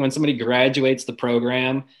graduating. When somebody graduates the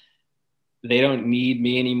program, they don't need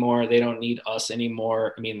me anymore. They don't need us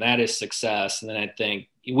anymore. I mean, that is success. And then I think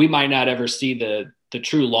we might not ever see the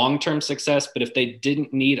true long-term success, but if they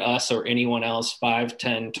didn't need us or anyone else 5,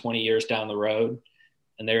 10, 20 years down the road,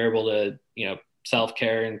 and they're able to,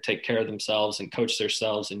 self-care and take care of themselves and coach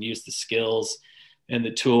themselves and use the skills and the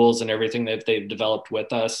tools and everything that they've developed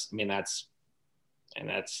with us. I mean, that's,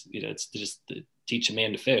 it's just to teach a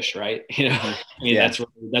man to fish, right?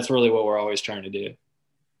 That's really what we're always trying to do.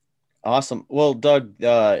 Awesome. Well, Doug,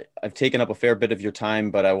 I've taken up a fair bit of your time,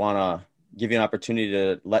 but I want to give you an opportunity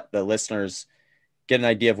to let the listeners get an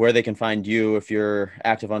idea of where they can find you, if you're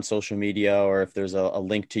active on social media, or if there's a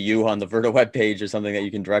link to you on the Virta webpage or something that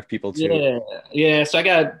you can direct people to. Yeah. So I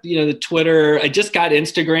got, the Twitter. I just got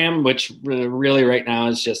Instagram, which really right now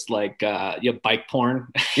is just like bike porn.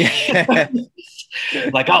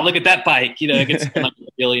 Like, oh, look at that bike. It gets spent like $1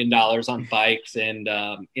 billion on bikes and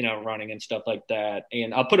running and stuff like that.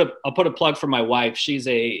 And I'll put a plug for my wife. She's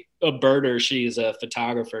a birder. She's a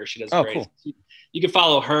photographer. She does great. Cool. You can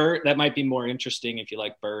follow her. That might be more interesting if you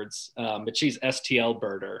like birds. But she's STL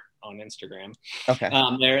Birder on Instagram. Okay.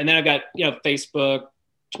 There. And then I've got, Facebook,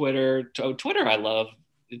 Twitter. Twitter I love.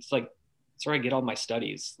 It's like, it's where I get all my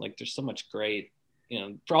studies. Like, there's so much great,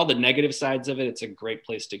 for all the negative sides of it, it's a great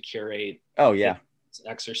place to curate. Oh, yeah.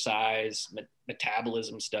 Exercise,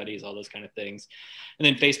 metabolism studies, all those kind of things. And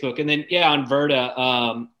then Facebook. And then, on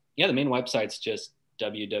Virta, the main website's just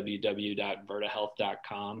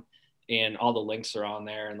www.virtahealth.com. And all the links are on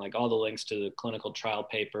there, and like all the links to the clinical trial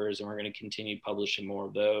papers. And we're going to continue publishing more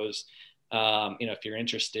of those. If you're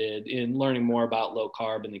interested in learning more about low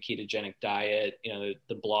carb and the ketogenic diet,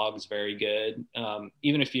 the blog's very good.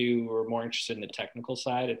 Even if you were more interested in the technical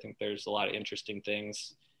side, I think there's a lot of interesting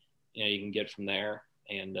things, you can get from there.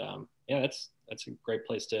 And that's a great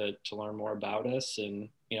place to learn more about us. And,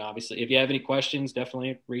 obviously if you have any questions,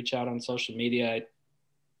 definitely reach out on social media.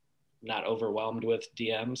 Not overwhelmed with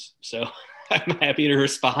DMs, so I'm happy to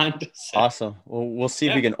respond. So. Awesome. Well, we'll see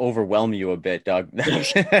if we can overwhelm you a bit, Doug. No,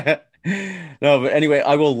 but anyway,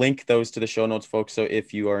 I will link those to the show notes, folks. So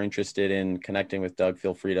if you are interested in connecting with Doug,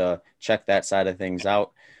 feel free to check that side of things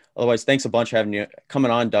out. Otherwise, thanks a bunch for coming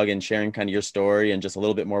on, Doug, and sharing kind of your story and just a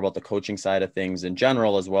little bit more about the coaching side of things in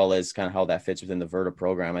general, as well as kind of how that fits within the Virta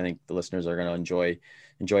program. I think the listeners are going to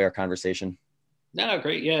enjoy our conversation. No,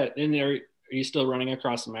 great. Yeah. And are you still running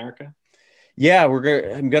across America? Yeah,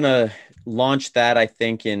 I'm going to launch that, I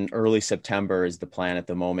think, in early September is the plan at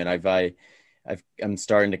the moment. I'm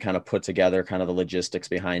starting to kind of put together kind of the logistics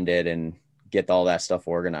behind it and get all that stuff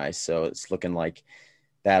organized. So it's looking like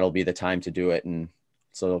that'll be the time to do it. And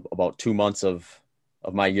so about 2 months of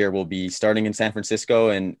my year will be starting in San Francisco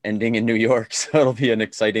and ending in New York. So it'll be an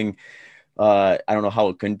exciting, I don't know how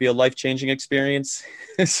it couldn't be a life-changing experience.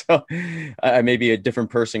 So I may be a different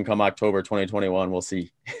person come October 2021. We'll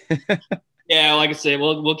see. Yeah, like I said,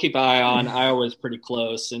 we'll keep an eye on Iowa's pretty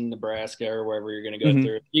close, in Nebraska or wherever you're going to go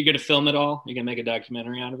through. You going to film it all? You going to make a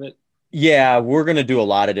documentary out of it? Yeah, we're going to do a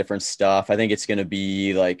lot of different stuff. I think it's going to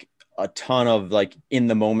be like a ton of like in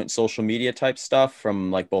the moment social media type stuff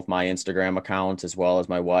from like both my Instagram account as well as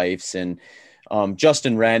my wife's. And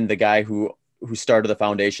Justin Wren, the guy who who started the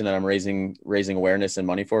foundation that I'm raising awareness and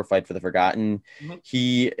money for, Fight for the Forgotten.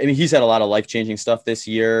 Mm-hmm. He's had a lot of life-changing stuff this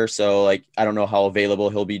year. So like, I don't know how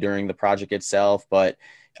available he'll be during the project itself, but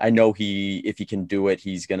I know if he can do it,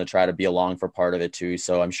 he's going to try to be along for part of it too.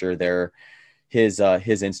 So I'm sure his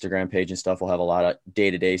Instagram page and stuff will have a lot of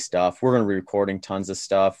day-to-day stuff. We're going to be recording tons of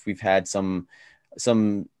stuff. We've had some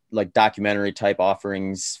like documentary type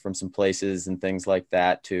offerings from some places and things like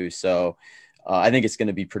that too. So I think it's going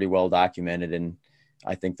to be pretty well documented, and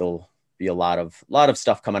I think there'll be a lot of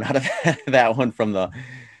stuff coming out of that one from the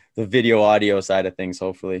video audio side of things,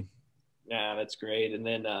 hopefully. Yeah, that's great. And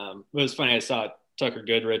then it was funny. I saw Tucker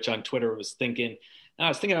Goodrich on Twitter was thinking I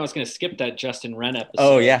was going to skip that Justin Wren episode.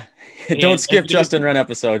 Oh yeah. Don't skip Justin Wren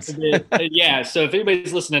episodes. Yeah. So if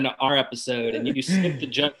anybody's listening to our episode and you skip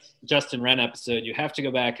the Justin Wren episode, you have to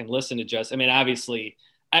go back and listen to Justin. I mean, obviously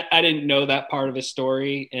I didn't know that part of his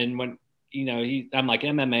story. And when, I'm like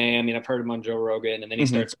MMA, I mean, I've heard him on Joe Rogan, and then he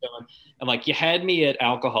starts going, I'm like, you had me at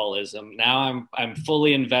alcoholism. Now I'm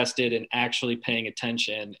fully invested in actually paying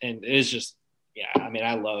attention. And it's just, yeah, I mean,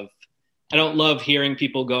 I don't love hearing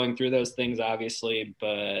people going through those things, obviously,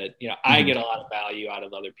 but I get a lot of value out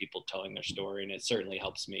of other people telling their story, and it certainly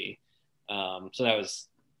helps me. So that was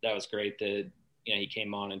great that he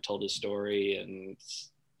came on and told his story, and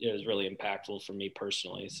it was really impactful for me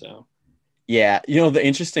personally. So yeah, the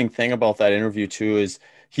interesting thing about that interview too is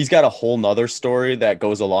he's got a whole nother story that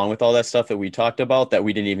goes along with all that stuff that we talked about that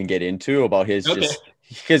we didn't even get into about his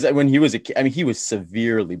because when he was a kid, I mean, he was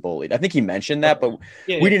severely bullied. I think he mentioned that, but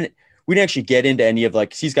we didn't actually get into any of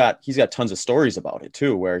like, he's got tons of stories about it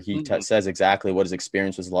too, where he says exactly what his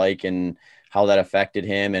experience was like and how that affected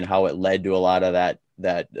him and how it led to a lot of that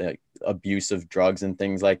abuse of drugs and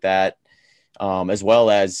things like that. As well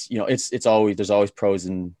as, there's always pros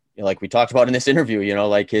and, like we talked about in this interview,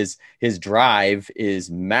 like his drive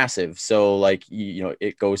is massive. So like,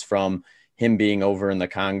 it goes from him being over in the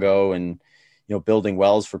Congo and, building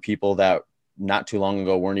wells for people that not too long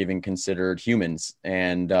ago weren't even considered humans.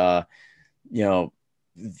 And, you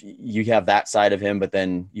have that side of him, but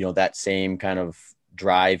then, that same kind of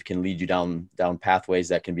drive can lead you down pathways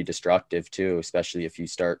that can be destructive too, especially if you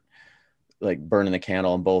start like burning the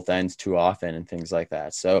candle on both ends too often and things like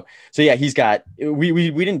that. So yeah,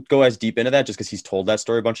 we didn't go as deep into that just because he's told that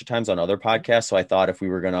story a bunch of times on other podcasts. So I thought if we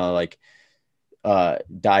were going to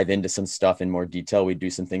dive into some stuff in more detail, we'd do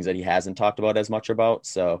some things that he hasn't talked about as much about.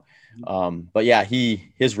 So, but yeah,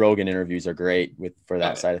 his Rogan interviews are great for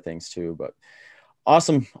that side of things too, but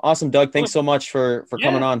awesome, Doug. Thanks so much for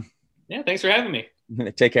coming on. Yeah. Thanks for having me.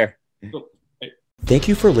 Take care. Cool. Thank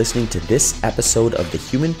you for listening to this episode of the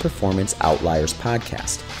Human Performance Outliers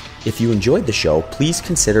podcast. If you enjoyed the show, please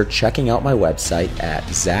consider checking out my website at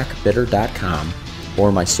zachbitter.com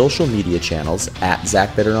or my social media channels at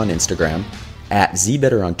zachbitter on Instagram, at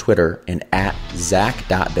zbitter on Twitter, and at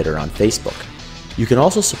zach.bitter on Facebook. You can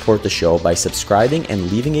also support the show by subscribing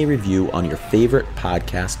and leaving a review on your favorite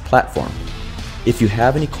podcast platform. If you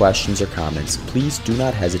have any questions or comments, please do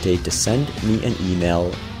not hesitate to send me an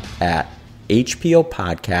email at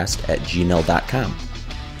hpopodcast@gmail.com.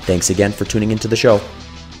 Thanks again for tuning into the show.